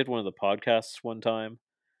one of the podcasts one time.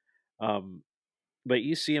 But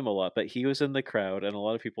you see him a lot. But he was in the crowd, and a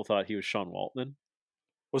lot of people thought he was Sean Waltman.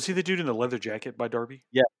 Was he the dude in the leather jacket by Darby?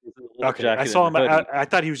 Yeah. Okay, I saw him. I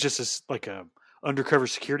thought he was just like a undercover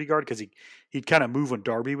security guard because he'd kind of move when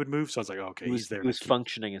Darby would move. So I was like, oh, okay, he's there. He was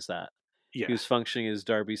functioning as that. Yeah. He was functioning as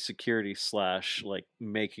Darby's security / like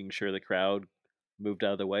making sure the crowd moved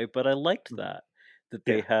out of the way. But I liked that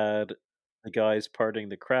they had the guys parting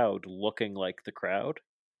the crowd looking like the crowd.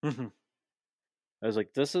 Mm-hmm. I was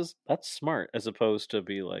like, that's smart, as opposed to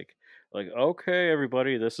be like, okay,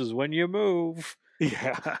 everybody, this is when you move.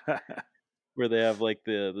 Yeah. Where they have like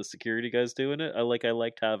the security guys doing it. I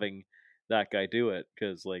liked having that guy do it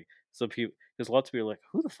because like some people, because lots of people are like,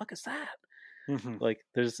 who the fuck is that? Mm-hmm. Like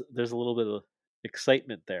there's a little bit of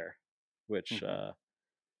excitement there, which that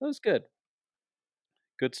was good.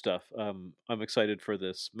 Good stuff. I'm excited for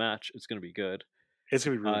this match. It's gonna be good. It's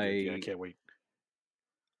gonna be really good. Yeah, I can't wait.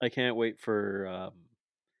 I can't wait for.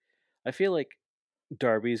 I feel like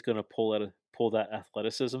Darby's gonna pull that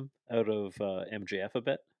athleticism out of MJF a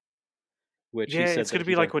bit. Which yeah, he said it's gonna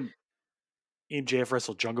be like when MJF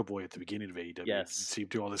wrestled Jungle Boy at the beginning of AEW. Yes, you see him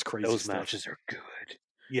do all this crazy those stuff. matches are good.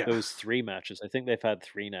 Yeah, those 3 matches. I think they've had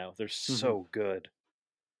 3 now. They're so good.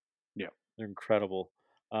 Yeah, they're incredible.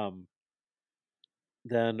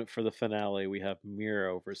 Then for the finale, we have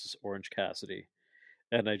Miro versus Orange Cassidy,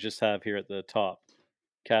 and I just have here at the top,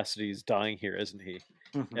 Cassidy's dying here, isn't he?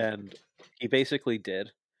 And he basically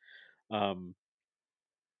did.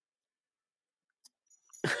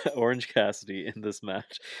 Orange Cassidy in this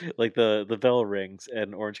match, like the bell rings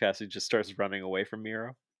and Orange Cassidy just starts running away from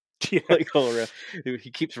Miro. Yeah. Like all around.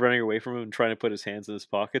 He keeps running away from him and trying to put his hands in his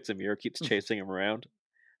pockets, and Miro keeps chasing him around.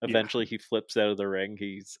 Eventually, he flips out of the ring.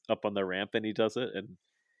 He's up on the ramp, and he does it. And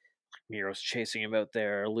Miro's chasing him out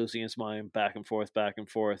there, losing his mind, back and forth,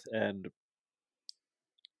 and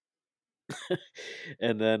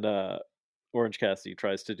and then Orange Cassidy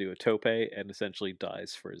tries to do a tope and essentially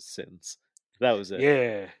dies for his sins. That was it.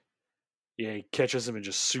 Yeah. He catches him and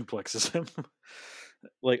just suplexes him,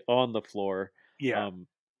 like on the floor. Yeah.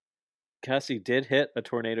 Cassidy did hit a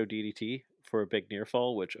tornado DDT for a big near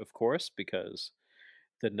fall, which of course, because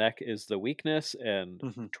the neck is the weakness,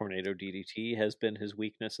 and tornado DDT has been his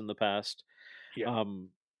weakness in the past. Yeah.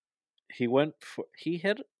 He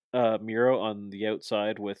hit Miro on the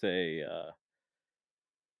outside with a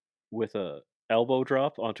elbow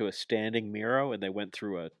drop onto a standing Miro, and they went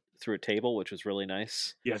through a table, which was really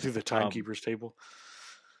nice. Yeah, through the timekeeper's table.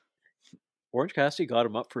 Orange Cassidy got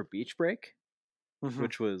him up for a beach break,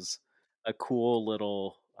 which was a cool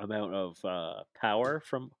little amount of power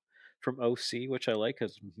from OC, which I like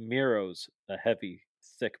because Miro's a heavy,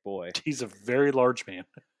 thick boy. He's a very large man.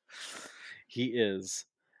 He is.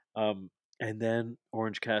 And then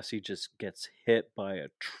Orange Cassidy just gets hit by a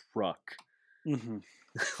truck.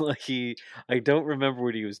 Like I don't remember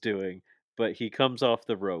what he was doing, but he comes off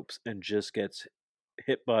the ropes and just gets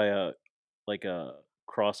hit by a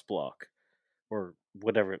cross block or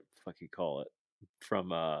whatever the fuck you call it from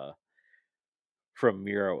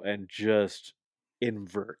Miro, and just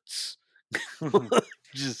inverts.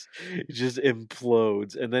 just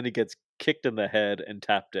implodes, and then he gets kicked in the head and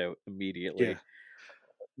tapped out immediately. Yeah.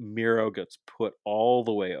 Miro gets put all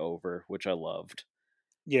the way over, which I loved.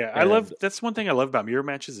 Yeah, I love. That's one thing I love about Miro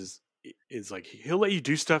matches is like he'll let you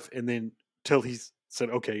do stuff, and then till he's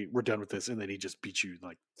said, "Okay, we're done with this," and then he just beats you in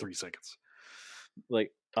like 3 seconds.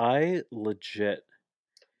 Like I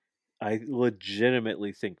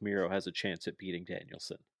legitimately think Miro has a chance at beating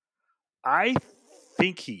Danielson. I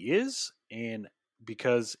think he is, and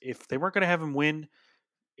because if they weren't going to have him win,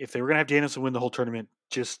 if they were going to have Danielson win the whole tournament,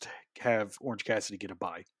 just have Orange Cassidy get a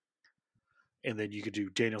bye. And then you could do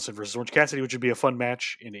Danielson versus Orange Cassidy, which would be a fun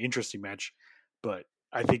match and an interesting match. But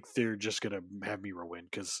I think they're just going to have Miro win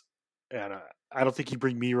because I don't think you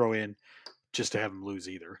bring Miro in just to have him lose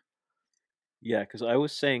either. Yeah, because I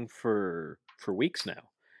was saying for weeks now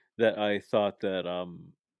that I thought that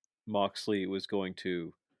Moxley was going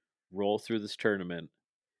to roll through this tournament,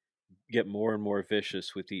 get more and more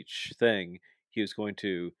vicious with each thing. He was going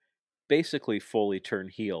to basically fully turn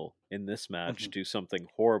heel in this match, do something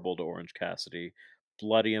horrible to Orange Cassidy,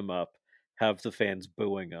 bloody him up, have the fans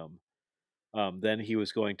booing him. Then he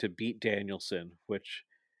was going to beat Danielson, which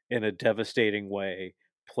in a devastating way,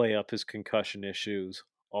 play up his concussion issues,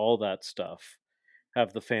 all that stuff,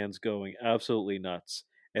 have the fans going absolutely nuts,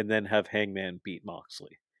 and then have Hangman beat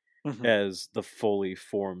Moxley as the fully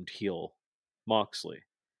formed heel Moxley.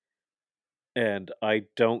 And I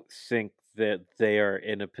don't think that they are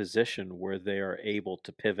in a position where they are able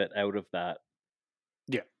to pivot out of that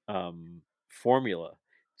formula.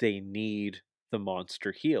 They need the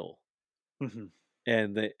monster heel.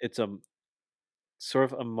 And it's a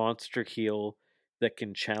sort of a monster heel that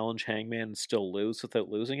can challenge Hangman and still lose without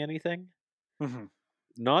losing anything.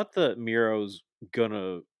 Not that Miro's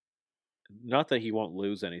gonna, not that he won't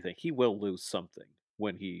lose anything. He will lose something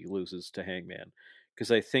when he loses to Hangman,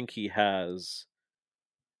 because I think he has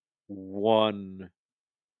one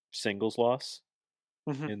singles loss,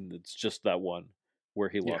 and it's just that one where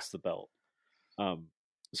he lost the belt.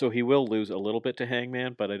 So he will lose a little bit to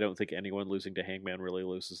Hangman, but I don't think anyone losing to Hangman really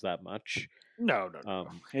loses that much. No.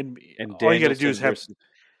 And all Danielson, you got to do is have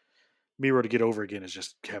Miro to get over again is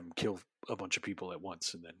just have him kill a bunch of people at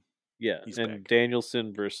once, and then he's back.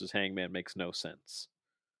 Danielson versus Hangman makes no sense.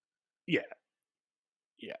 Yeah.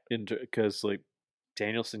 Because like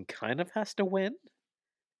Danielson kind of has to win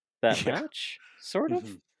that match, sort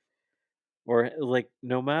of, or like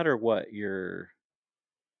no matter what, you're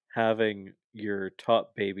having your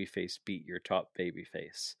top babyface beat your top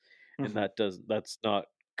babyface, and that's not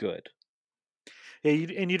good. Yeah,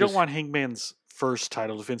 you don't want Hangman's first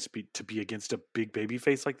title defense to be against a big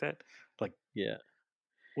babyface like that. Like, yeah,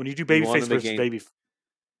 when you do babyface versus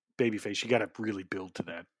babyface, you got to really build to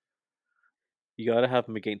that. You got to have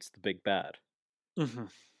him against the big bad.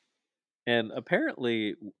 And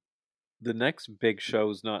apparently, the next big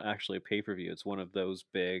show is not actually a pay-per-view. It's one of those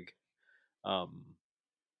big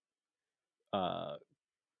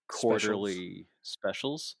quarterly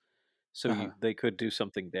specials. So they could do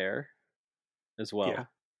something there as well. Yeah.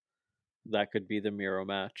 That could be the Miro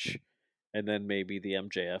match, and then maybe the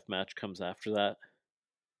MJF match comes after that.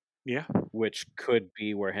 Yeah. Which could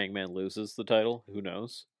be where Hangman loses the title. Who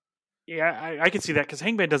knows? Yeah, I can see that because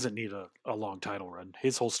Hangman doesn't need a long title run.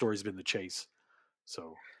 His whole story's been the chase.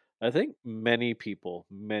 So I think many people,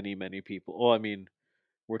 many people. Well, I mean,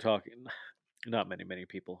 we're talking not many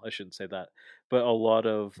people. I shouldn't say that, but a lot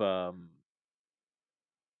of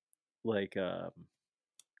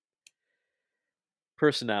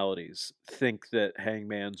personalities think that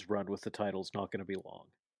Hangman's run with the title is not going to be long.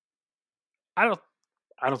 I don't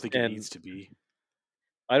think it needs to be.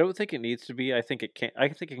 I don't think it needs to be. I think it can. I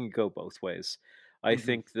think it can go both ways. I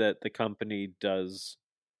think that the company does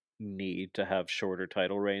need to have shorter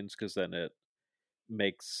title reigns because then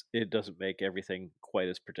it doesn't make everything quite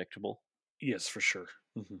as predictable. Yes, for sure.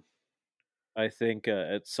 I think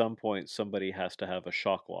at some point somebody has to have a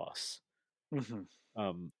shock loss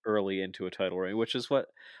early into a title reign, which is what.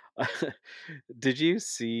 Did you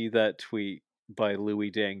see that tweet by Louis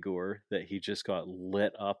Dangoor that he just got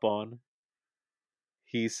lit up on?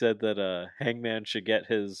 He said that Hangman should get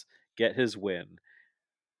his win,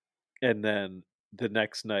 and then the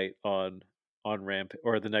next night on Rampage,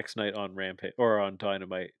 or the next night on Rampage or on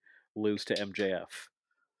Dynamite, lose to MJF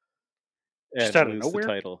and lose the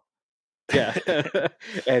title. Yeah,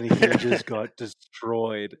 and he just got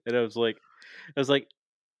destroyed. And I was like,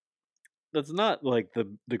 that's not like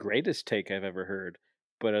the greatest take I've ever heard,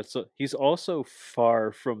 but he's also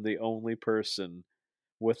far from the only person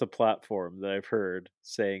with a platform that I've heard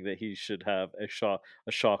saying that he should have a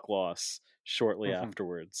shock loss shortly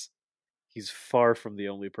afterwards. He's far from the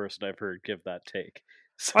only person I've heard give that take.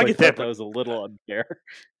 So I get that was a little unfair.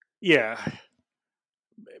 Yeah,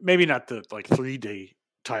 maybe not the 3-day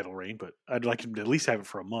title reign, but I'd like him to at least have it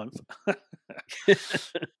for a month.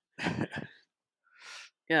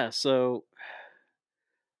 Yeah, so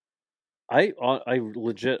I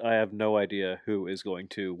have no idea who is going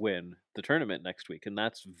to win the tournament next week, and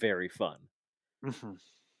that's very fun.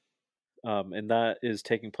 And that is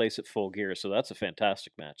taking place at Full Gear, so that's a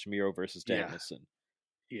fantastic match. Miro versus Danielson.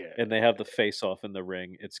 Yeah. and they have the face off in the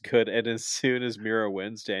ring. It's good. And as soon as Miro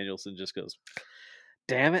wins, Danielson just goes,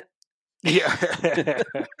 "Damn it!" Yeah.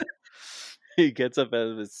 He gets up out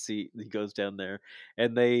of his seat. He goes down there,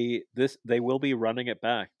 and they will be running it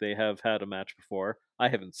back. They have had a match before. I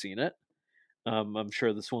haven't seen it. I'm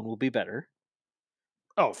sure this one will be better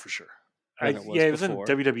Oh, for sure. than it was It was in before.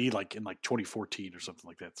 WWE like in 2014 or something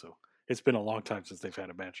like that. So it's been a long time since they've had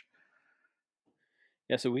a match.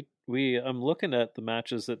 Yeah, so I'm looking at the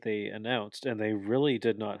matches that they announced, and they really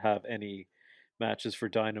did not have any matches for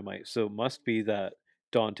Dynamite. So it must be that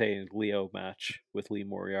Dante and Leo match with Lee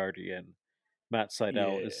Moriarty and Matt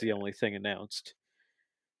Sydal is the Yeah. only thing announced.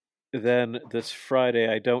 Then this Friday,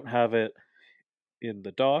 I don't have it in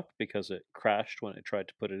the dock because it crashed when I tried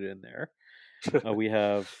to put it in there. We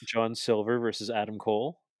have John Silver versus Adam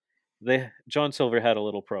Cole. John Silver had a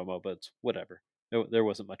little promo, but whatever. There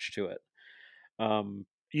wasn't much to it.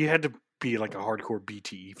 You had to be like a hardcore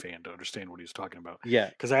BTE fan to understand what he was talking about. Yeah,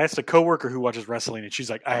 Because I asked a coworker who watches wrestling, and she's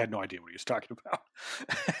like, "I had no idea what he was talking about."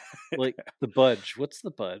 like the Budge. What's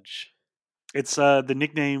the Budge? It's the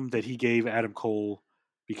nickname that he gave Adam Cole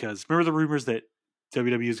because remember the rumors that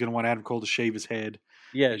WWE is going to want Adam Cole to shave his head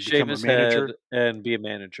Yeah, and shave become a his manager. head and be a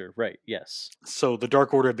manager. Right, yes. So the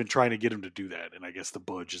Dark Order have been trying to get him to do that, and I guess the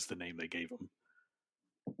Budge is the name they gave him.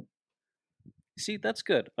 See, that's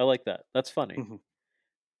good. I like that. That's funny. Mhm.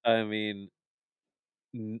 I mean,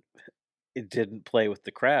 it didn't play with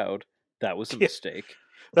the crowd. That was a Yeah. mistake.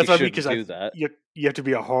 That's He what I mean, shouldn't do that. you have to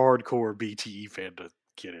be a hardcore BTE fan to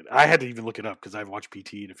get it. I had to even look it up because I haven't watched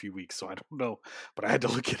BTE in a few weeks, so I don't know, but I had to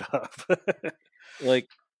look it up. Like,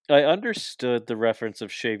 I understood the reference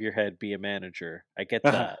of shave your head, be a manager. I get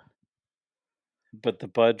that. But the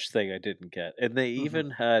Budge thing I didn't get. And they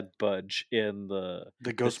even had Budge in the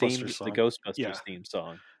Ghostbusters song. the Ghostbusters Yeah. theme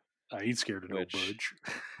song. I ain't scared of no Which-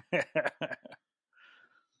 Budge.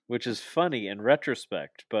 which is funny in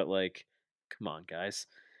retrospect, but like, come on, guys.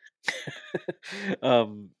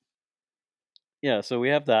 Yeah, so we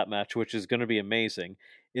have that match, which is going to be amazing.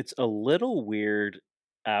 It's a little weird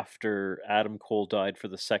after Adam Cole died for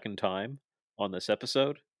the second time on this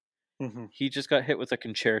episode. Mm-hmm. He just got hit with a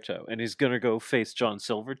concerto, and he's going to go face John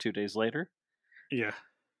Silver 2 days later. Yeah.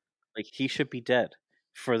 Like, he should be dead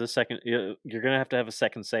for the second. You're going to have a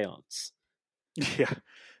second seance. Yeah.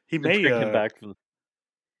 He to may bring him back from.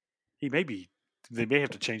 He may be. They may have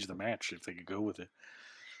to change the match if they could go with it.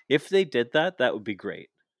 If they did that, that would be great.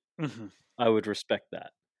 Mm-hmm. I would respect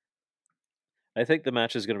that. I think the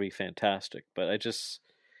match is going to be fantastic, but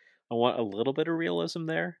I want a little bit of realism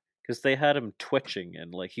there because they had him twitching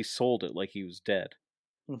and like he sold it like he was dead.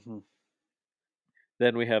 Mm-hmm.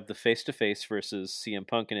 Then we have the face-to-face versus CM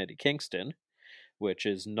Punk and Eddie Kingston, which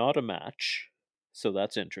is not a match, so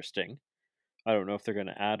that's interesting. I don't know if they're going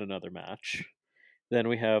to add another match. Then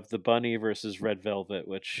we have the Bunny versus Red Velvet,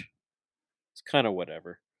 which is kind of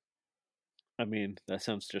whatever. I mean, that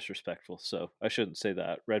sounds disrespectful, so I shouldn't say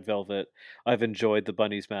that. Red Velvet, I've enjoyed the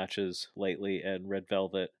Bunnies matches lately, and Red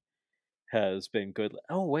Velvet has been good.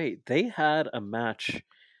 Oh, wait, they had a match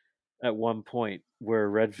at one point where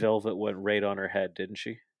Red Velvet went right on her head, didn't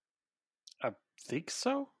she? I think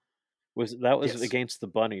so. Was Yes. against the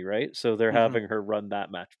Bunny, right? So they're Mhm. having her run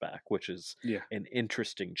that match back, which is Yeah. an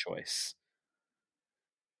interesting choice.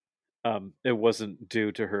 It wasn't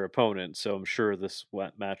due to her opponent, so I'm sure this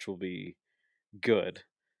match will be good.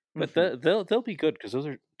 But they'll be good because those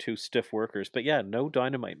are two stiff workers. But yeah, no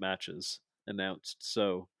Dynamite matches announced,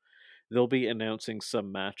 so they'll be announcing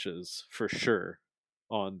some matches for sure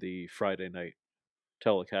on the Friday night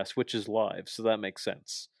telecast, which is live, so that makes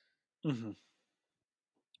sense. Mm-hmm.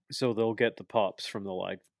 So they'll get the pops from the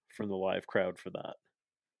live crowd for that.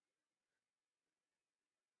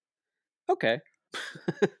 Okay.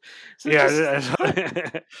 So yeah.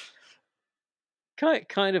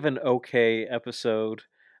 kind of an okay episode.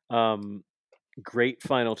 Great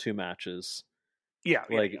final two matches. Yeah.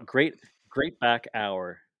 Great back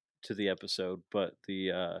hour to the episode, but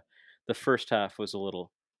the first half was a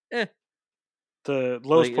little The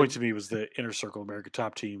lowest point to me was the Inner Circle America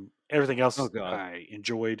Top Team. Everything else I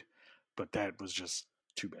enjoyed, but that was just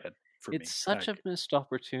too bad for me. It's such a missed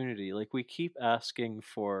opportunity. Like, we keep asking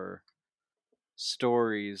for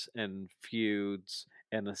stories and feuds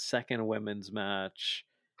and a second women's match.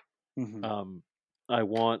 Mm-hmm. I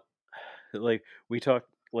want we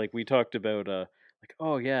talked about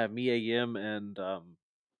oh yeah, Mia Yim and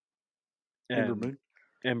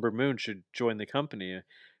Ember Moon should join the company.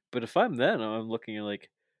 But if I'm them, I'm looking at like,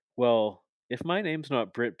 well, if my name's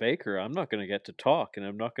not Britt Baker, I'm not going to get to talk, and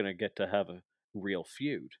I'm not going to get to have a real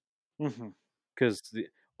feud. Because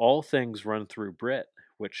all things run through Britt,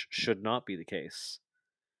 which should not be the case.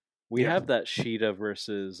 We Yeah. have that Sheeta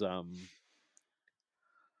versus Deeb.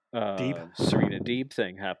 Serena Deeb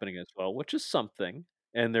thing happening as well, which is something.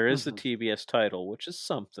 And there is the Mhm. TBS title, which is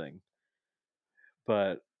something.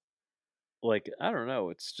 But like, I don't know,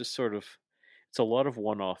 it's just sort of it's a lot of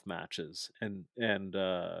one-off matches and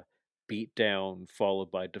beat down followed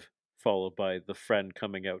by the friend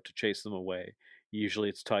coming out to chase them away. Usually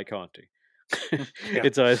it's Ty Conti. Yeah.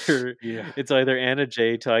 it's either Yeah. it's either Anna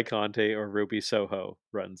Jay, Ty Conti, or Ruby Soho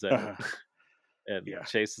runs out Uh-huh. and Yeah.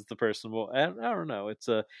 chases the person. Well, I don't know.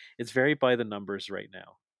 It's very by the numbers right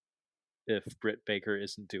now. If Britt Baker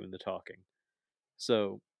isn't doing the talking,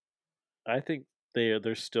 so I think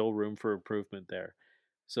there's still room for improvement there.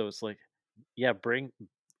 So it's like, yeah,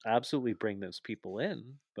 absolutely bring those people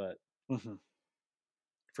in, but Mhm.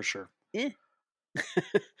 For sure. eh.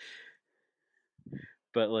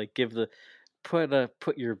 But like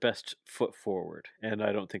put your best foot forward, and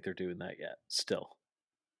I don't think they're doing that yet. Still,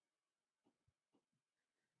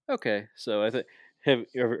 okay. So I think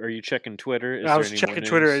are you checking Twitter? Is I there was any more checking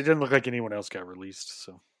Twitter. It news? didn't look like anyone else got released.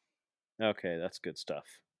 So Okay, that's good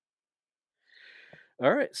stuff.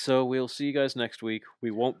 All right, so we'll see you guys next week.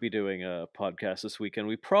 We won't be doing a podcast this weekend.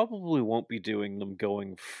 We probably won't be doing them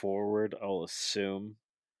going forward, I'll assume.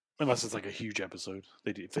 unless it's like a huge episode,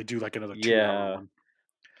 if they do like another 2-hour Yeah. one.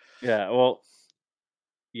 Yeah, well,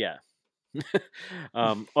 yeah.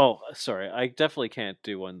 Oh, sorry. I definitely can't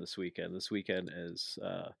do one this weekend. This weekend is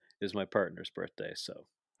my partner's birthday, so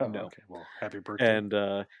Oh, no. okay. Well, happy birthday. And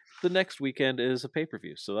the next weekend is a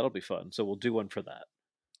pay-per-view, so that'll be fun. So we'll do one for that.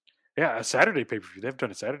 Yeah, a Saturday pay-per-view. They've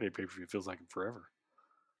done a Saturday pay-per-view. It feels like forever.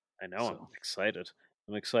 I know, So, I'm excited.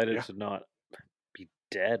 I'm excited yeah. to not be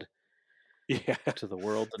dead Yeah. to the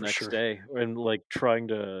world the For next sure. day and like trying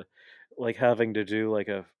to like having to do like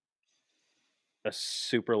a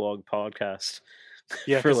super long podcast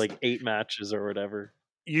Yeah, for 'cause like 8 matches or whatever.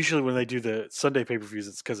 usually when they do the Sunday pay-per-views,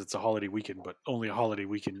 it's because it's a holiday weekend, but only a holiday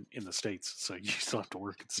weekend in the States. So you still have to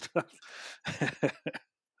work and stuff.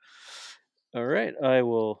 All right,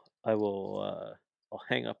 I'll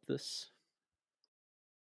hang up this